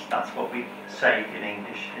response. That's what we say in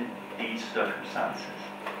English in these circumstances.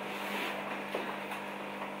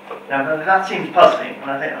 Now that seems puzzling,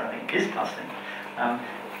 and I think it is puzzling.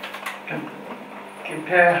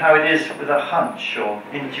 Compare how it is with a hunch or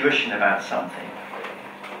intuition about something.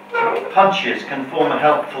 Hunches can form a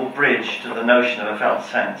helpful bridge to the notion of a felt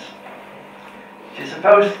sense. So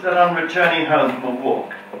suppose that on returning home from a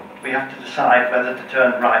walk, we have to decide whether to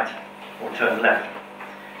turn right or turn left.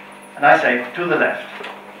 And I say, to the left.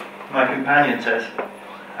 My companion says,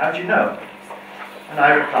 how do you know? And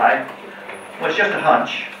I reply, well, it's just a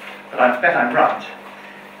hunch, but I bet I'm right.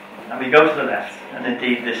 And we go to the left, and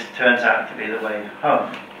indeed this turns out to be the way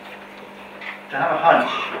home. To have a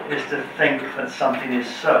hunch is to think that something is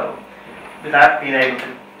so, without being able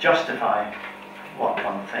to justify what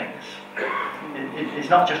one thinks. It's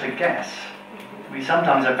not just a guess. We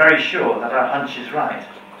sometimes are very sure that our hunch is right.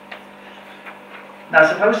 Now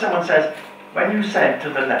suppose someone says, when you said to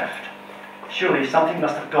the left, surely something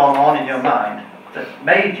must have gone on in your mind that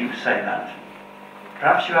made you say that.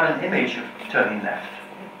 Perhaps you had an image of turning left.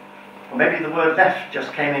 Or maybe the word left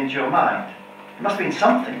just came into your mind. It must have been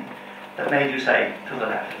something that made you say, to the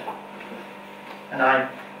left. And I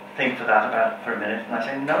think for a minute, and I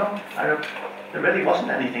say, no, there really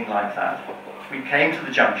wasn't anything like that. We came to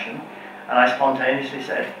the junction, and I spontaneously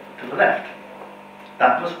said, to the left.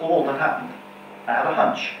 That was all that happened. I had a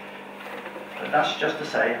hunch. But that's just to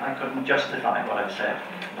say I couldn't justify what I've said.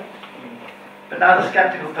 But now the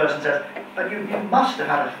skeptical person says, but you must have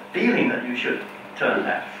had a feeling that you should turn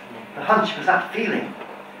left. The hunch was that feeling.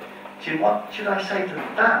 So what should I say to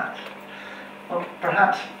that? Well,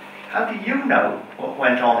 perhaps, how do you know what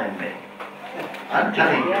went on in me? I'm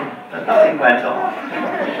telling you that nothing went on.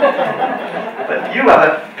 But you have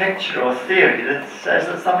a picture or theory that says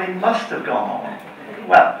that something must have gone on.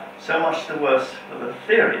 Well, so much the worse for the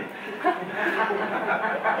theory.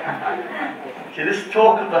 See, this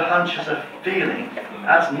talk of the hunch as a feeling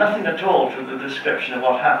adds nothing at all to the description of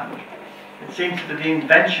what happened. It seems to be the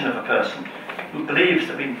invention of a person who believes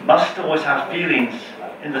that we must always have feelings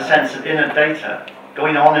in the sense of inner data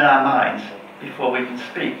going on in our minds before we can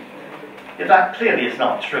speak. Yet that clearly is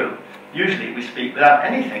not true. Usually we speak without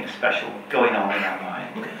anything special going on in our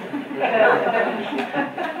mind.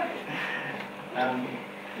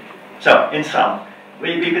 So, in sum,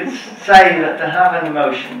 we could say that to have an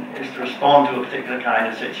emotion is to respond to a particular kind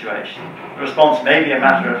of situation. The response may be a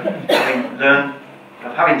matter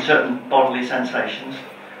of having certain bodily sensations,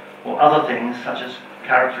 or other things such as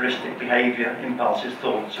characteristic behaviour, impulses,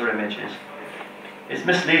 thoughts, or images. It's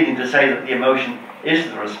misleading to say that the emotion is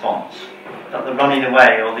the response, that the running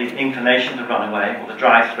away, or the inclination to run away, or the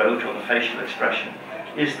dry throat, or the facial expression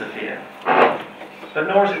is the fear. But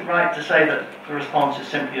nor is it right to say that the response is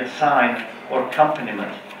simply a sign or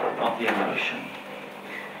accompaniment of the emotion.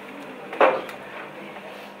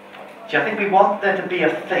 See, I think we want there to be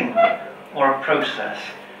a thing or a process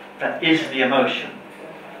that is the emotion.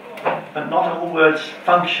 But not all words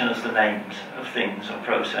function as the names of things or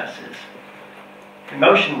processes.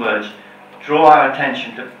 Emotion words draw our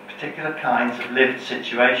attention to particular kinds of lived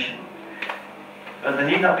situation. But there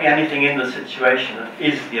need not be anything in the situation that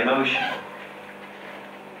is the emotion.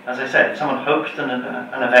 As I said, if someone hopes that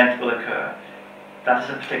an event will occur, that is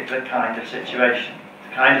a particular kind of situation.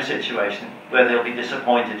 The kind of situation where they'll be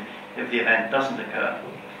disappointed if the event doesn't occur.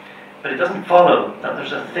 But it doesn't follow that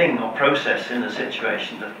there's a thing or process in the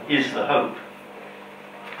situation that is the hope.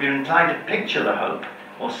 We're inclined to picture the hope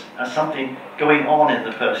as something going on in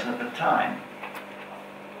the person at the time.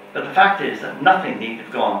 But the fact is that nothing need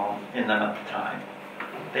have gone on in them at the time.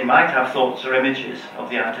 They might have thoughts or images of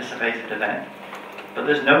the anticipated event, but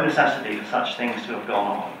there's no necessity for such things to have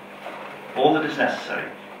gone on. All that is necessary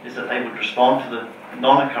is that they would respond to the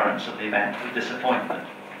non-occurrence of the event with disappointment.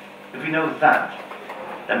 If we know that,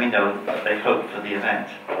 then we know that they hope for the event.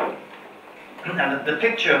 And the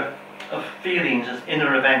picture of feelings as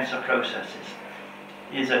inner events or processes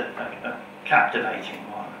is a captivating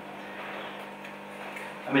one.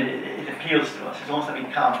 I mean, it appeals to us. It's almost like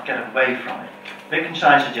we can't get away from it.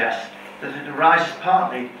 Wittgenstein suggests that it arises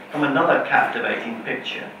partly from another captivating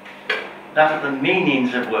picture, that of the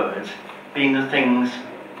meanings of words being the things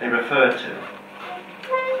they refer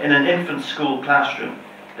to. In an infant school classroom,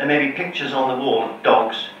 there may be pictures on the wall of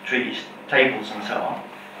dogs, trees, tables and so on,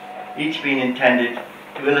 each being intended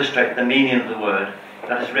to illustrate the meaning of the word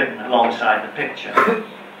that is written alongside the picture.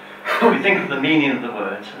 We think of the meaning of the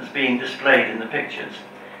words as being displayed in the pictures,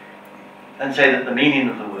 and say that the meaning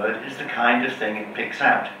of the word is the kind of thing it picks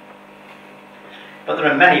out. But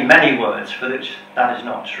there are many, many words for which that is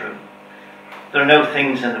not true. There are no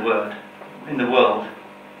things in the world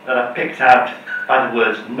that are picked out by the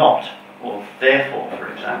words not or therefore, for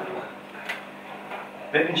example.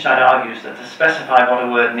 Wittgenstein argues that to specify what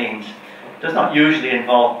a word means does not usually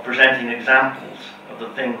involve presenting examples of the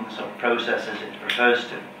things or processes it refers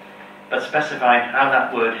to, but specifying how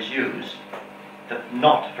that word is used. That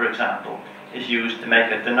not, for example, is used to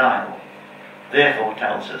make a denial, therefore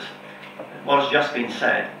tells us that what has just been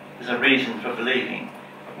said is a reason for believing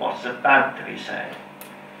what is about to be said.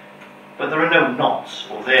 But there are no nots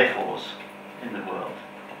or therefores in the world.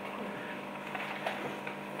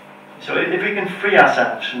 So if we can free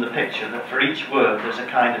ourselves from the picture that for each word there's a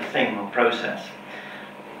kind of thing or process,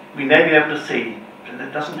 we may be able to see that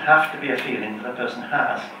there doesn't have to be a feeling that a person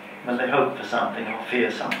has when they hope for something or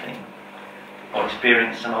fear something or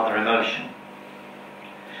experience some other emotion.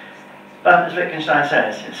 But as Wittgenstein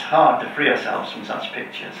says, it's hard to free ourselves from such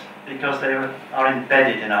pictures because they are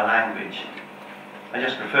embedded in our language. I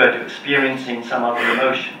just referred to experiencing some other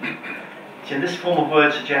emotion. See, this form of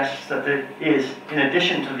word suggests that there is, in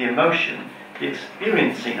addition to the emotion, the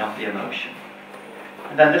experiencing of the emotion.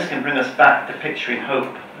 And then this can bring us back to picturing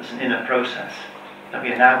hope as an inner process that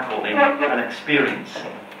we are now calling an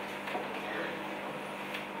experiencing.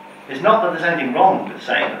 It's not that there's anything wrong with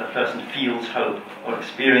saying that a person feels hope or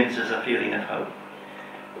experiences a feeling of hope.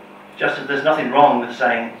 Just as there's nothing wrong with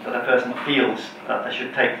saying that a person feels that they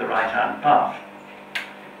should take the right-hand path.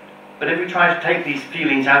 But if we try to take these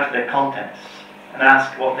feelings out of their contexts and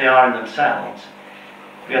ask what they are in themselves,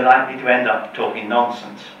 we are likely to end up talking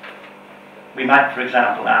nonsense. We might, for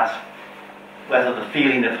example, ask whether the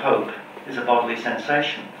feeling of hope is a bodily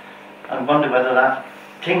sensation and wonder whether that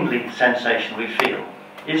tingling sensation we feel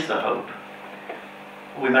is the hope.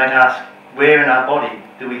 Or we might ask, where in our body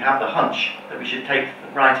do we have the hunch that we should take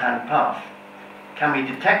the right-hand path? Can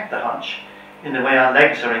we detect the hunch in the way our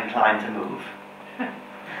legs are inclined to move?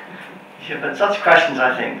 Yeah, but such questions,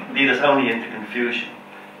 I think, lead us only into confusion.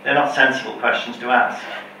 They're not sensible questions to ask,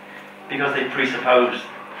 because they presuppose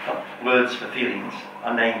that words for feelings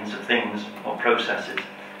are names of things or processes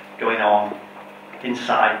going on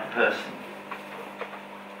inside the person.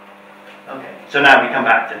 Okay, so now we come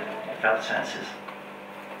back to felt senses.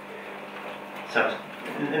 So,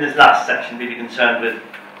 in this last section, we'll be concerned with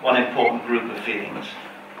one important group of feelings,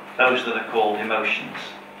 those that are called emotions.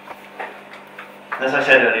 As I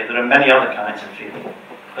said earlier, there are many other kinds of feeling,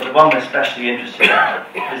 but the one we're especially interested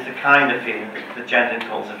in is the kind of feeling that Gendlin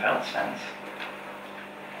calls a felt sense.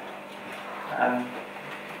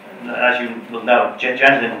 As you will know,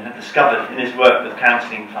 Gendlin had discovered in his work with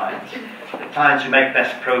counselling clients that clients who make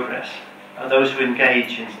best progress are those who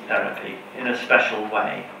engage in therapy in a special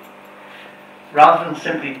way. Rather than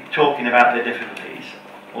simply talking about their difficulties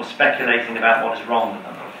or speculating about what is wrong with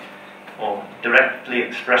them or directly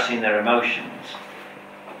expressing their emotions,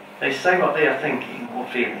 they say what they are thinking or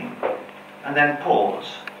feeling and then pause.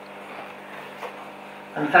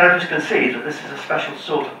 And the therapist can see that this is a special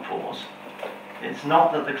sort of pause. It's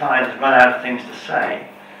not that the client has run out of things to say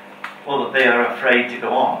or that they are afraid to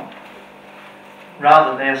go on.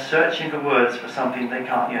 Rather, they are searching for words for something they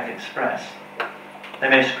can't yet express. They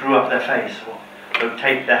may screw up their face or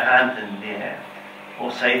rotate their hand in the air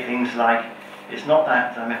or say things like, it's not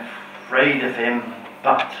that I'm afraid of him,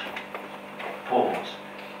 but pause.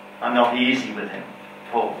 I'm not easy with him,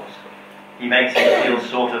 pause. He makes me feel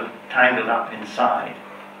sort of tangled up inside,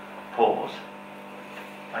 pause.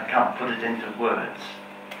 I can't put it into words.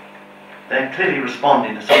 They're clearly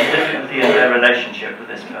responding to some difficulty in their relationship with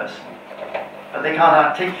this person, but they can't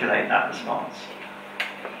articulate that response.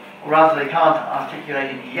 Or rather, they can't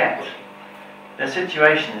articulate it yet. Their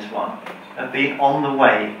situation is one of being on the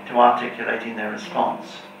way to articulating their response.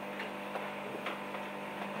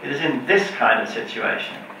 It is in this kind of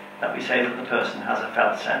situation that we say that the person has a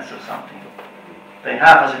felt sense of something. They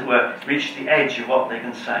have, as it were, reached the edge of what they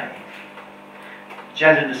can say.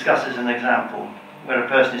 Gendlin discusses an example where a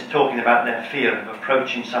person is talking about their fear of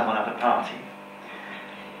approaching someone at a party.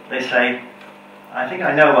 They say, I think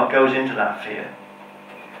I know what goes into that fear.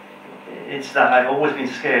 It's that I've always been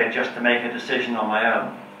scared just to make a decision on my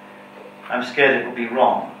own. I'm scared it will be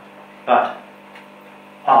wrong, but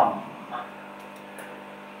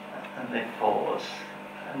and they pause.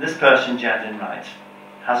 And this person, Gendlin writes,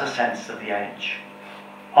 has a sense of the age.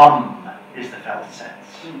 Is the felt sense.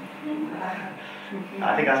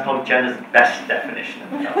 I think that's probably Gendlin's best definition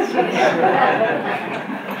of the felt sense.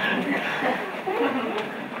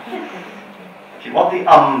 See, what the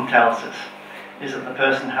tells us is that the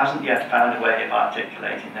person hasn't yet found a way of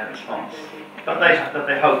articulating their response, but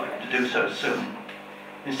they hope to do so soon.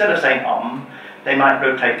 Instead of saying they might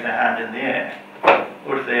rotate their hand in the air,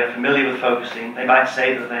 or if they are familiar with focusing, they might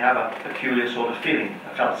say that they have a peculiar sort of feeling,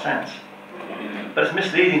 a felt sense. But it's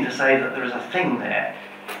misleading to say that there is a thing there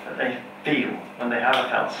that they feel when they have a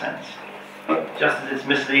felt sense, just as it's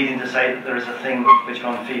misleading to say that there is a thing which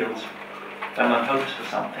one feels when one hopes for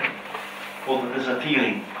something, or that there's a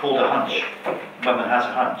feeling called a hunch when one has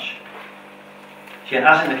a hunch. See, and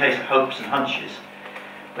as in the case of hopes and hunches,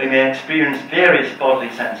 we may experience various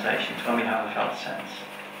bodily sensations when we have a felt sense.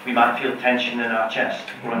 We might feel tension in our chest,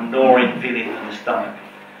 or a gnawing feeling in the stomach,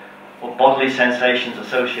 or bodily sensations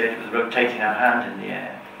associated with rotating our hand in the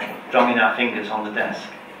air, or drumming our fingers on the desk.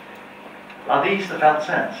 Are these the felt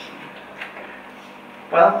sense?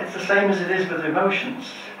 Well, it's the same as it is with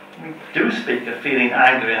emotions. We do speak of feeling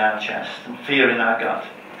anger in our chest and fear in our gut,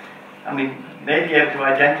 and we may be able to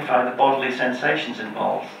identify the bodily sensations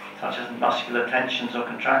involved, such as muscular tensions or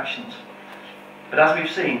contractions. But as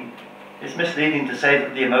we've seen, it's misleading to say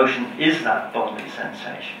that the emotion is that bodily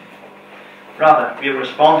sensation. Rather, we are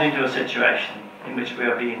responding to a situation in which we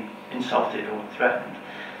are being insulted or threatened,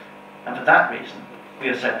 and for that reason we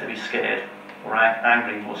are said to be scared, or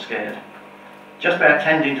angry or scared. Just by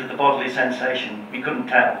attending to the bodily sensation, we couldn't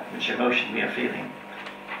tell which emotion we are feeling.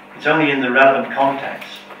 It's only in the relevant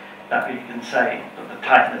context that we can say that the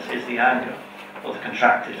tightness is the anger, or the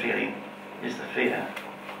contracted feeling is the fear.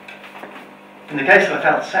 In the case of a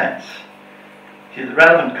felt sense, see, the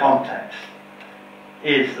relevant context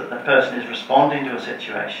is that the person is responding to a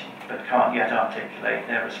situation but can't yet articulate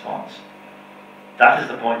their response. That is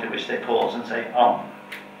the point at which they pause and say,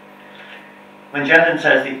 When Gendlin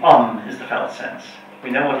says the is the felt sense, we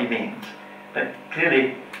know what he means, but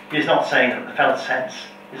clearly he is not saying that the felt sense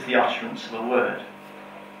is the utterance of a word.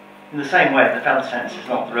 In the same way, the felt sense is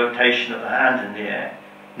not the rotation of the hand in the air,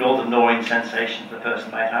 nor the gnawing sensations the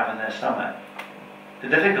person might have in their stomach. The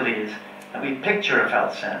difficulty is that we picture a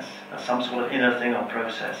felt sense as some sort of inner thing or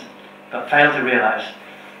process, but fail to realise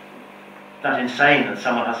that in saying that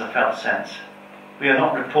someone has a felt sense, we are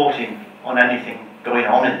not reporting on anything going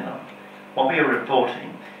on in them. What we are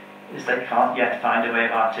reporting is they can't yet find a way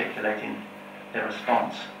of articulating their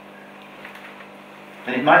response.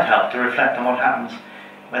 And it might help to reflect on what happens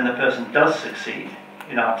when the person does succeed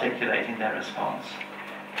in articulating their response.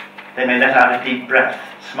 They may let out a deep breath,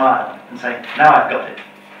 smile, and say, now I've got it.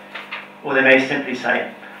 Or they may simply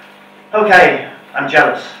say, okay, I'm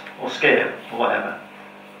jealous, or scared, or whatever.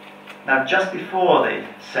 Now, just before they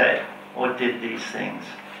said or did these things,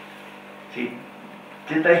 see,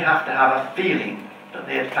 did they have to have a feeling that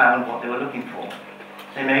they had found what they were looking for?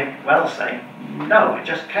 They may well say, no, it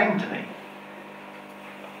just came to me.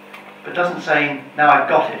 But doesn't saying, now I've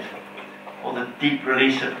got it, or the deep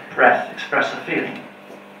release of breath express a feeling?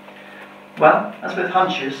 Well, as with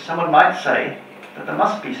hunches, someone might say that there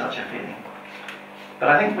must be such a feeling. But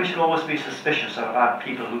I think we should always be suspicious about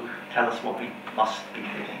people who tell us what we must be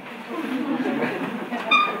feeling.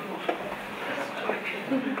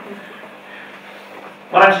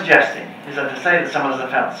 What I'm suggesting is that to say that someone has a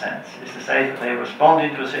felt sense is to say that they are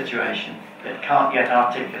responding to a situation that can't yet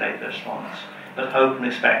articulate the response, but hope and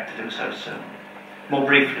expect to do so soon. More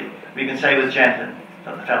briefly, we can say with Gendlin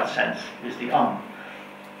that the felt sense is the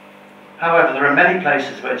However, there are many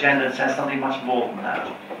places where Gendlin says something much more than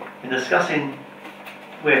that. In discussing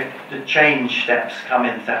where the change steps come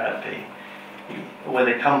in therapy, or where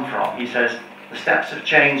they come from, he says, the steps of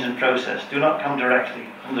change and process do not come directly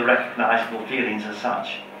from the recognisable feelings as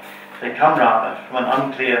such. They come rather from an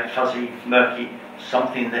unclear, fuzzy, murky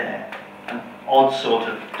something there, an odd sort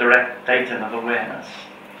of direct datum of awareness.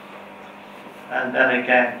 And then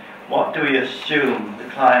again, what do we assume the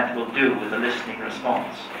client will do with the listening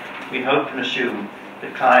response? We hope and assume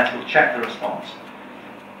the client will check the response,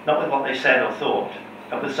 not with what they said or thought,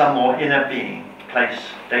 but with some more inner being, place,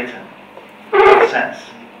 datum, sense.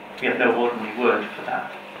 We have no ordinary word for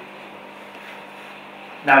that.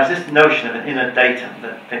 Now, it's this notion of an inner datum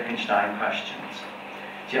that Wittgenstein questions.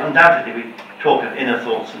 See, undoubtedly we talk of inner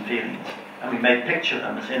thoughts and feelings, and we may picture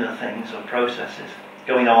them as inner things or processes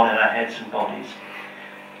going on in our heads and bodies.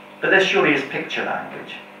 But there surely is picture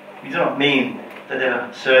language. We do not mean that if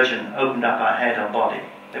a surgeon opened up our head or body,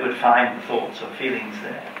 they would find the thoughts or feelings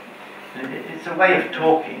there. It's a way of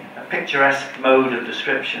talking, a picturesque mode of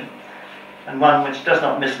description, and one which does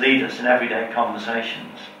not mislead us in everyday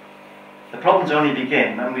conversations. The problems only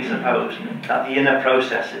begin when we suppose that the inner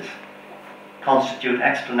processes constitute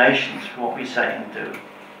explanations for what we say and do.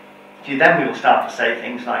 See, then we will start to say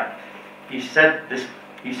things like, he said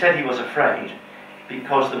he was afraid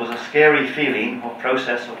because there was a scary feeling or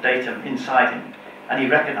process or datum inside him, and he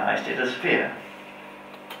recognized it as fear.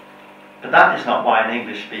 But that is not why an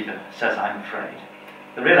English speaker says I'm afraid.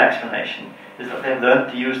 The real explanation is that they've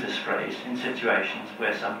learned to use this phrase in situations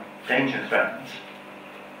where some danger threatens.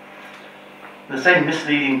 The same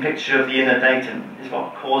misleading picture of the inner datum is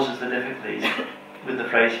what causes the difficulties with the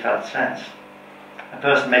phrase felt sense. A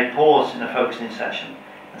person may pause in a focusing session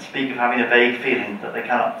and speak of having a vague feeling that they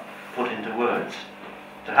cannot put into words.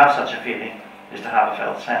 To have such a feeling is to have a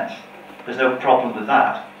felt sense. There's no problem with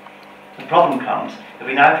that. The problem comes if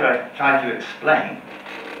we now try to explain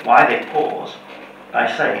why they pause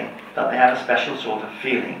by saying that they have a special sort of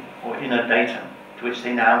feeling or inner datum to which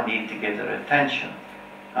they now need to give their attention,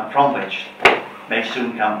 and from which may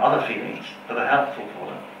soon come other feelings that are helpful for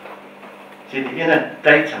them. See, the inner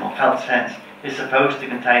datum or felt sense is supposed to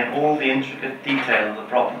contain all the intricate detail of the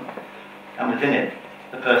problem, and within it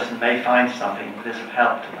the person may find something that is of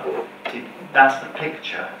help to them. See, that's the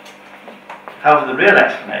picture. However, the real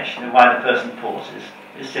explanation of why the person pauses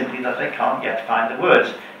is simply that they can't yet find the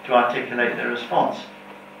words to articulate their response,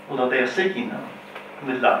 although they are seeking them, and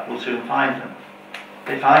with luck will soon find them.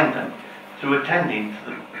 They find them through attending to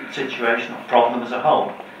the situation or problem as a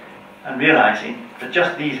whole, and realizing that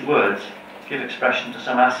just these words give expression to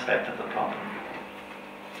some aspect of the problem.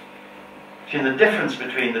 See, the difference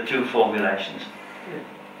between the two formulations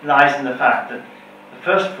lies in the fact that in the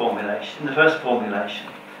first formulation,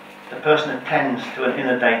 the person attends to an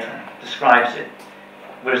inner datum, describes it,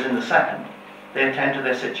 whereas in the second, they attend to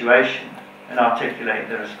their situation and articulate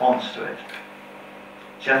their response to it.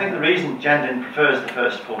 See, I think the reason Gendlin prefers the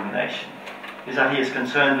first formulation is that he is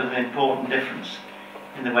concerned with an important difference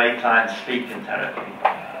in the way clients speak in therapy.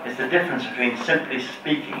 It's the difference between simply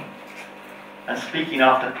speaking and speaking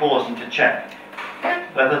after pausing to check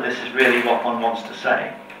whether this is really what one wants to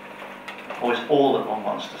say, or is all that one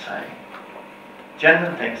wants to say.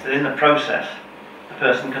 Gendlin thinks that in the process, the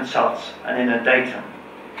person consults an inner datum,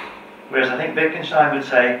 whereas I think Wittgenstein would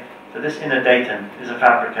say that this inner datum is a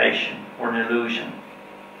fabrication or an illusion.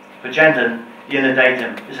 For Gendlin, the inner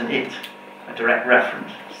datum is an it, a direct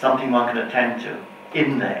reference, something one can attend to,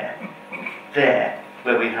 in there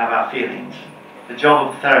where we have our feelings. The job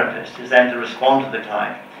of the therapist is then to respond to the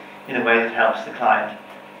client in a way that helps the client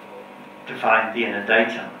to find the inner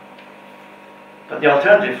datum. But the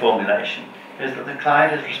alternative formulation is that the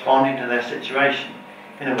client is responding to their situation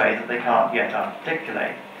in a way that they can't yet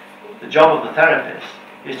articulate. The job of the therapist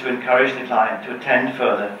is to encourage the client to attend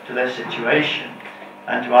further to their situation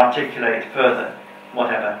and to articulate further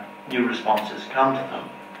whatever new responses come to them.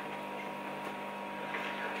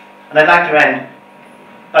 And I'd like to end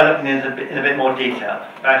by looking in a bit more detail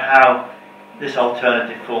about how this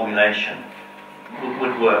alternative formulation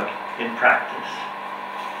would work in practice,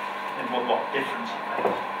 and what difference it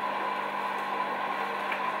makes.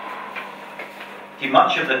 See,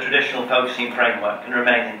 much of the traditional focusing framework can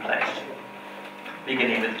remain in place,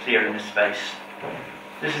 beginning with clearing the space.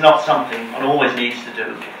 This is not something one always needs to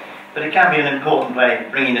do, but it can be an important way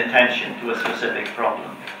of bringing attention to a specific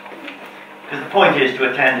problem. Because the point is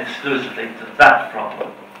to attend exclusively to that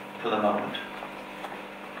problem for the moment.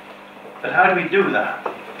 But how do we do that?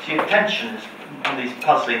 See, attention is one of these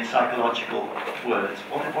puzzling psychological words.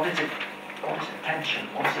 What is it? What is attention?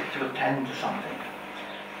 What is it to attend to something?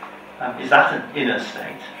 Is that an inner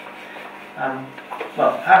state?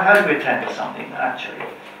 Well, how do we attend to something, actually?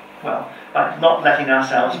 Well, by not letting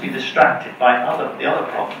ourselves be distracted by the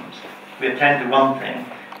other problems. We attend to one thing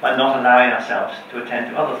by not allowing ourselves to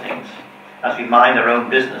attend to other things, as we mind our own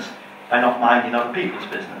business by not minding other people's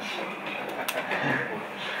business.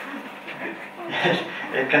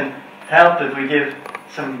 It can help if we give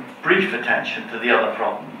some brief attention to the other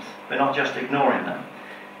problems. We're not just ignoring them.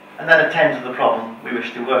 And then attend to the problem we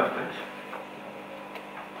wish to work with.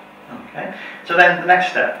 Okay? So then the next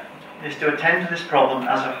step is to attend to this problem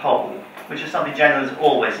as a whole, which is something Gendlin has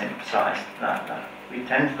always emphasised, that we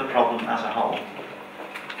attend to the problem as a whole.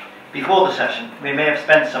 Before the session, we may have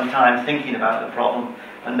spent some time thinking about the problem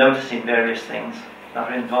and noticing various things that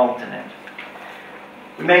are involved in it.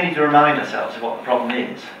 we may need to remind ourselves of what the problem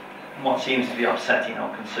is and what seems to be upsetting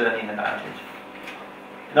or concerning about it.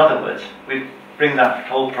 In other words, we bring that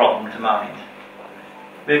whole problem to mind.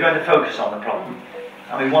 We're going to focus on the problem,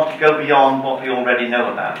 and we want to go beyond what we already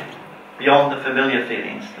know about it, beyond the familiar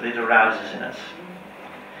feelings that it arouses in us.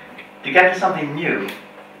 To get to something new,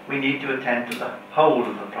 we need to attend to the whole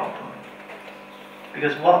of the problem.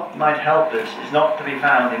 Because what might help us is not to be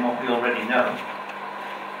found in what we already know,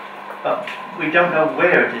 but we don't know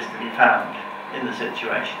where it is to be found in the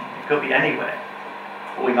situation. It could be anywhere,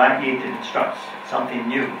 or we might need to instruct something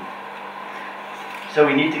new. So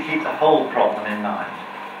we need to keep the whole problem in mind.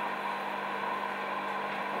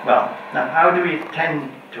 Well, now how do we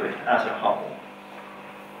attend to it as a whole?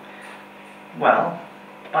 Well,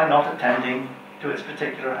 by not attending to its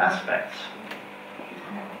particular aspects.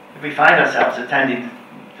 If we find ourselves attending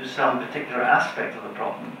to some particular aspect of the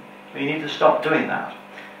problem, we need to stop doing that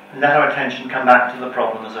and let our attention come back to the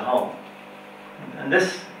problem as a whole. And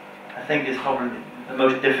this, I think, is probably the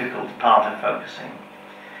most difficult part of focusing.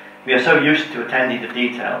 We are so used to attending to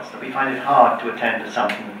details that we find it hard to attend to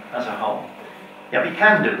something as a whole. Yet we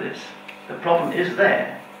can do this. The problem is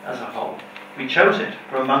there as a whole. We chose it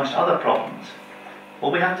from amongst other problems.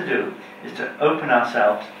 All we have to do is to open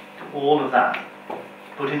ourselves to all of that,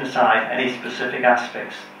 putting aside any specific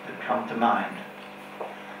aspects that come to mind.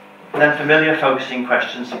 And then familiar focusing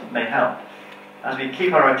questions may help. As we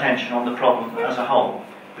keep our attention on the problem as a whole,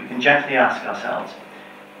 we can gently ask ourselves,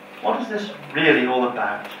 what is this really all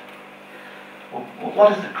about? Or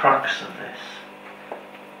what is the crux of this?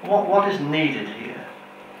 What is needed here?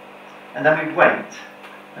 And then we wait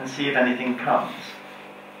and see if anything comes.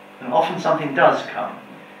 And often something does come,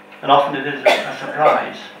 and often it is a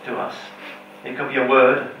surprise to us. It could be a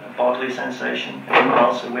word, a bodily sensation, an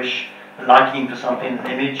impulse, a wish, a liking for something, an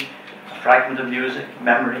image, a fragment of music,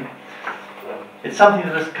 memory. It's something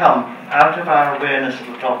that has come out of our awareness of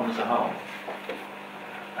the problem as a whole,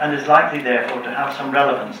 and is likely therefore to have some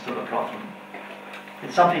relevance to the problem.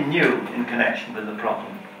 It's something new in connection with the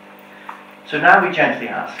problem. So now we gently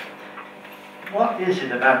ask, what is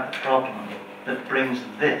it about the problem that brings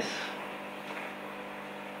this?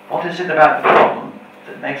 What is it about the problem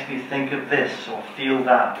that makes me think of this, or feel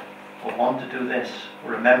that, or want to do this,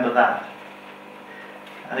 or remember that?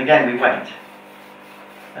 And again we wait.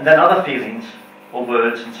 And then other feelings, or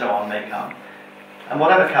words and so on may come. And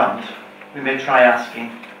whatever comes, we may try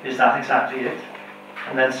asking, is that exactly it?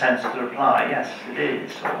 And then sense the reply, yes, it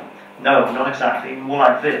is, or no, not exactly, more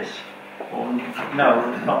like this, or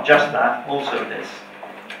no, not just that, also this.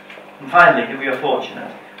 And finally, if we are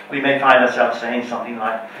fortunate, we may find ourselves saying something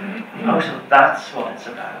like, oh, so that's what it's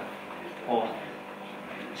about. Or,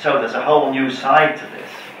 so there's a whole new side to this.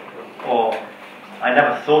 Or, I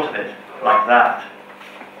never thought of it like that.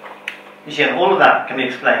 You see, and all of that can be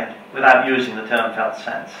explained without using the term felt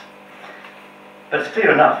sense. But it's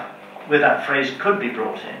clear enough where that phrase could be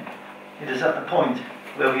brought in. It is at the point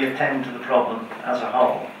where we attend to the problem as a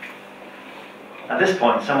whole. At this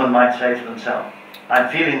point, someone might say to themselves, I'm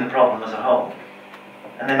feeling the problem as a whole.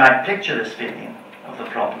 And they might picture this feeling of the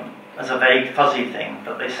problem as a vague, fuzzy thing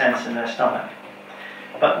that they sense in their stomach,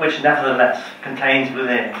 but which nevertheless contains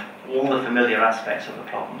within all the familiar aspects of the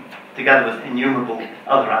problem, together with innumerable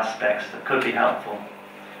other aspects that could be helpful.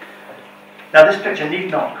 Now, this picture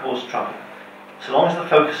need not cause trouble, so long as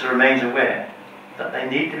the focuser remains aware that they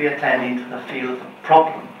need to be attending to the feel of the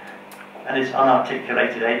problem and its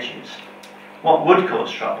unarticulated edges. What would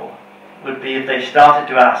cause trouble would be if they started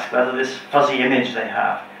to ask whether this fuzzy image they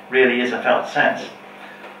have really is a felt sense,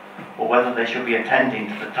 or whether they should be attending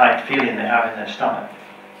to the tight feeling they have in their stomach.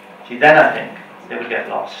 See, then I think they would get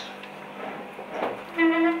lost.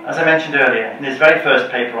 As I mentioned earlier, in his very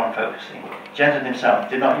first paper on focusing, Gendlin himself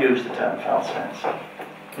did not use the term felt sense.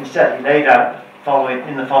 Instead, he laid out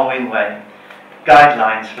in the following way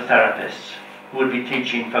guidelines for therapists who would be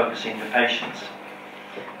teaching focusing to patients.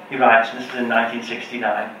 He writes, and this is in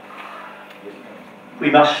 1969, we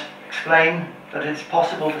must explain that it's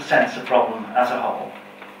possible to sense a problem as a whole.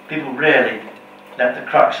 People rarely let the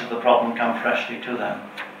crux of the problem come freshly to them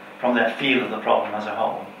from their feel of the problem as a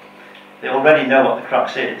whole. They already know what the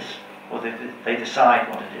crux is, or they decide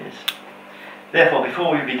what it is. Therefore,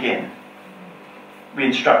 before we begin, we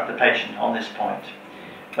instruct the patient on this point.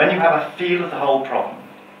 When you have a feel of the whole problem,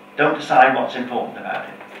 don't decide what's important about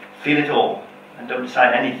it. Feel it all, and don't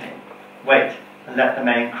decide anything. Wait, and let the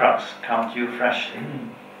main crux come to you freshly.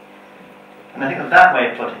 And I think that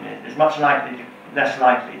way of putting it is much less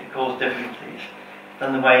likely to cause difficulties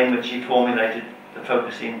than the way in which he formulated the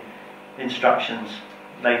focusing instructions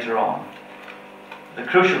later on. The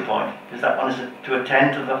crucial point is that one is to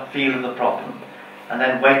attend to the feel of the problem and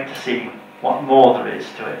then wait to see what more there is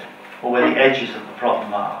to it, or where the edges of the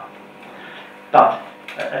problem are. But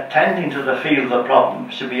attending to the feel of the problem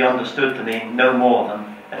should be understood to mean no more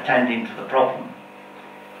than attending to the problem.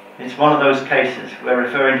 It's one of those cases where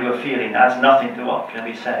referring to a feeling adds nothing to what can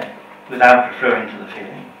be said without referring to the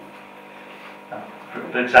feeling.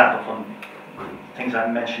 For example, from things I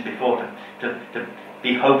mentioned before, to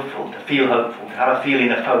be hopeful, to feel hopeful, to have a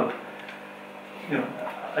feeling of hope,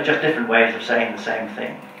 are just different ways of saying the same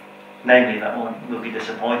thing. Namely, that one will be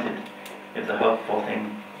disappointed if the hoped for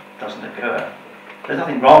thing doesn't occur. There's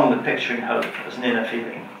nothing wrong with picturing hope as an inner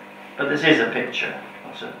feeling, but this is a picture,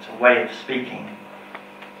 it's a way of speaking.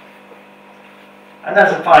 And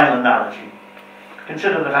as a final analogy,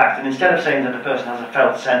 consider the fact that instead of saying that a person has a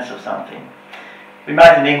felt sense of something, we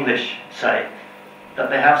might in English say that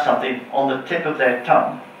they have something on the tip of their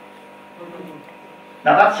tongue.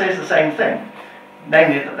 Now that says the same thing,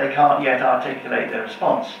 namely that they can't yet articulate their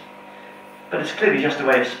response. But it's clearly just a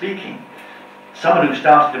way of speaking. Someone who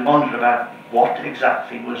started to wonder about what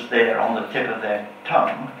exactly was there on the tip of their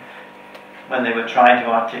tongue when they were trying to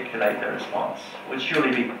articulate their response would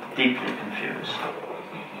surely be deeply confused.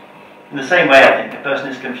 In the same way, I think, a person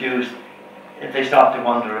is confused if they start to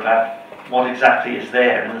wonder about what exactly is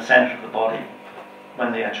there in the centre of the body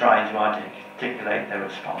when they are trying to articulate their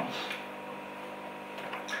response.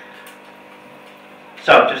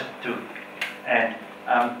 So, just to end,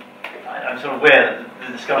 I'm sort of aware that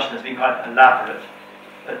the discussion has been quite elaborate,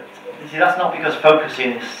 but you see, that's not because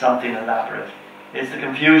focusing is something elaborate. It's the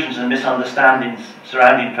confusions and misunderstandings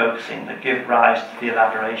surrounding focusing that give rise to the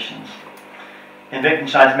elaborations. In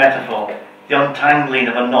Wittgenstein's metaphor, the untangling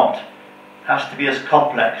of a knot has to be as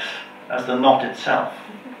complex as the knot itself.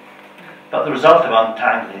 But the result of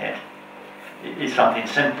untangling it is something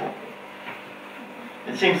simple.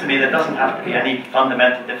 It seems to me there doesn't have to be any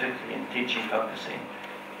fundamental difficulty in teaching focusing.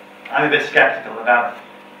 I'm a bit sceptical about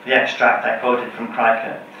the extract I quoted from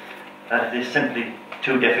Krike, that it is simply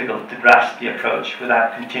too difficult to grasp the approach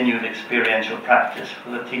without continued experiential practice for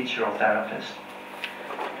the teacher or therapist.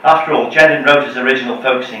 After all, Gendlin wrote his original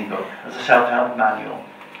focusing book as a self-help manual,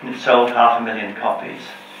 and it sold 500,000 copies.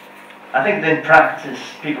 I think that in practice,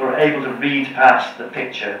 people are able to read past the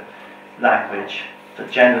picture language that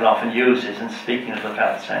Gendlin often uses in speaking of the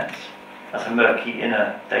felt sense as a murky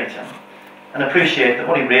inner datum, and appreciate that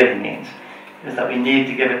what he really means is that we need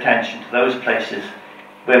to give attention to those places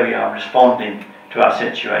where we are responding to our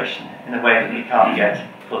situation in a way that we can't yet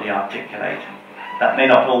fully articulate. That may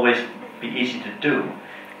not always be easy to do,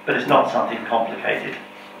 but it's not something complicated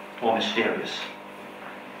or mysterious.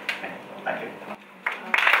 Okay, thank you.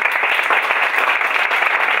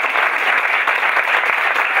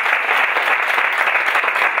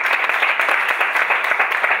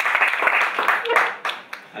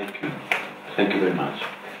 Thank you. Thank you very much.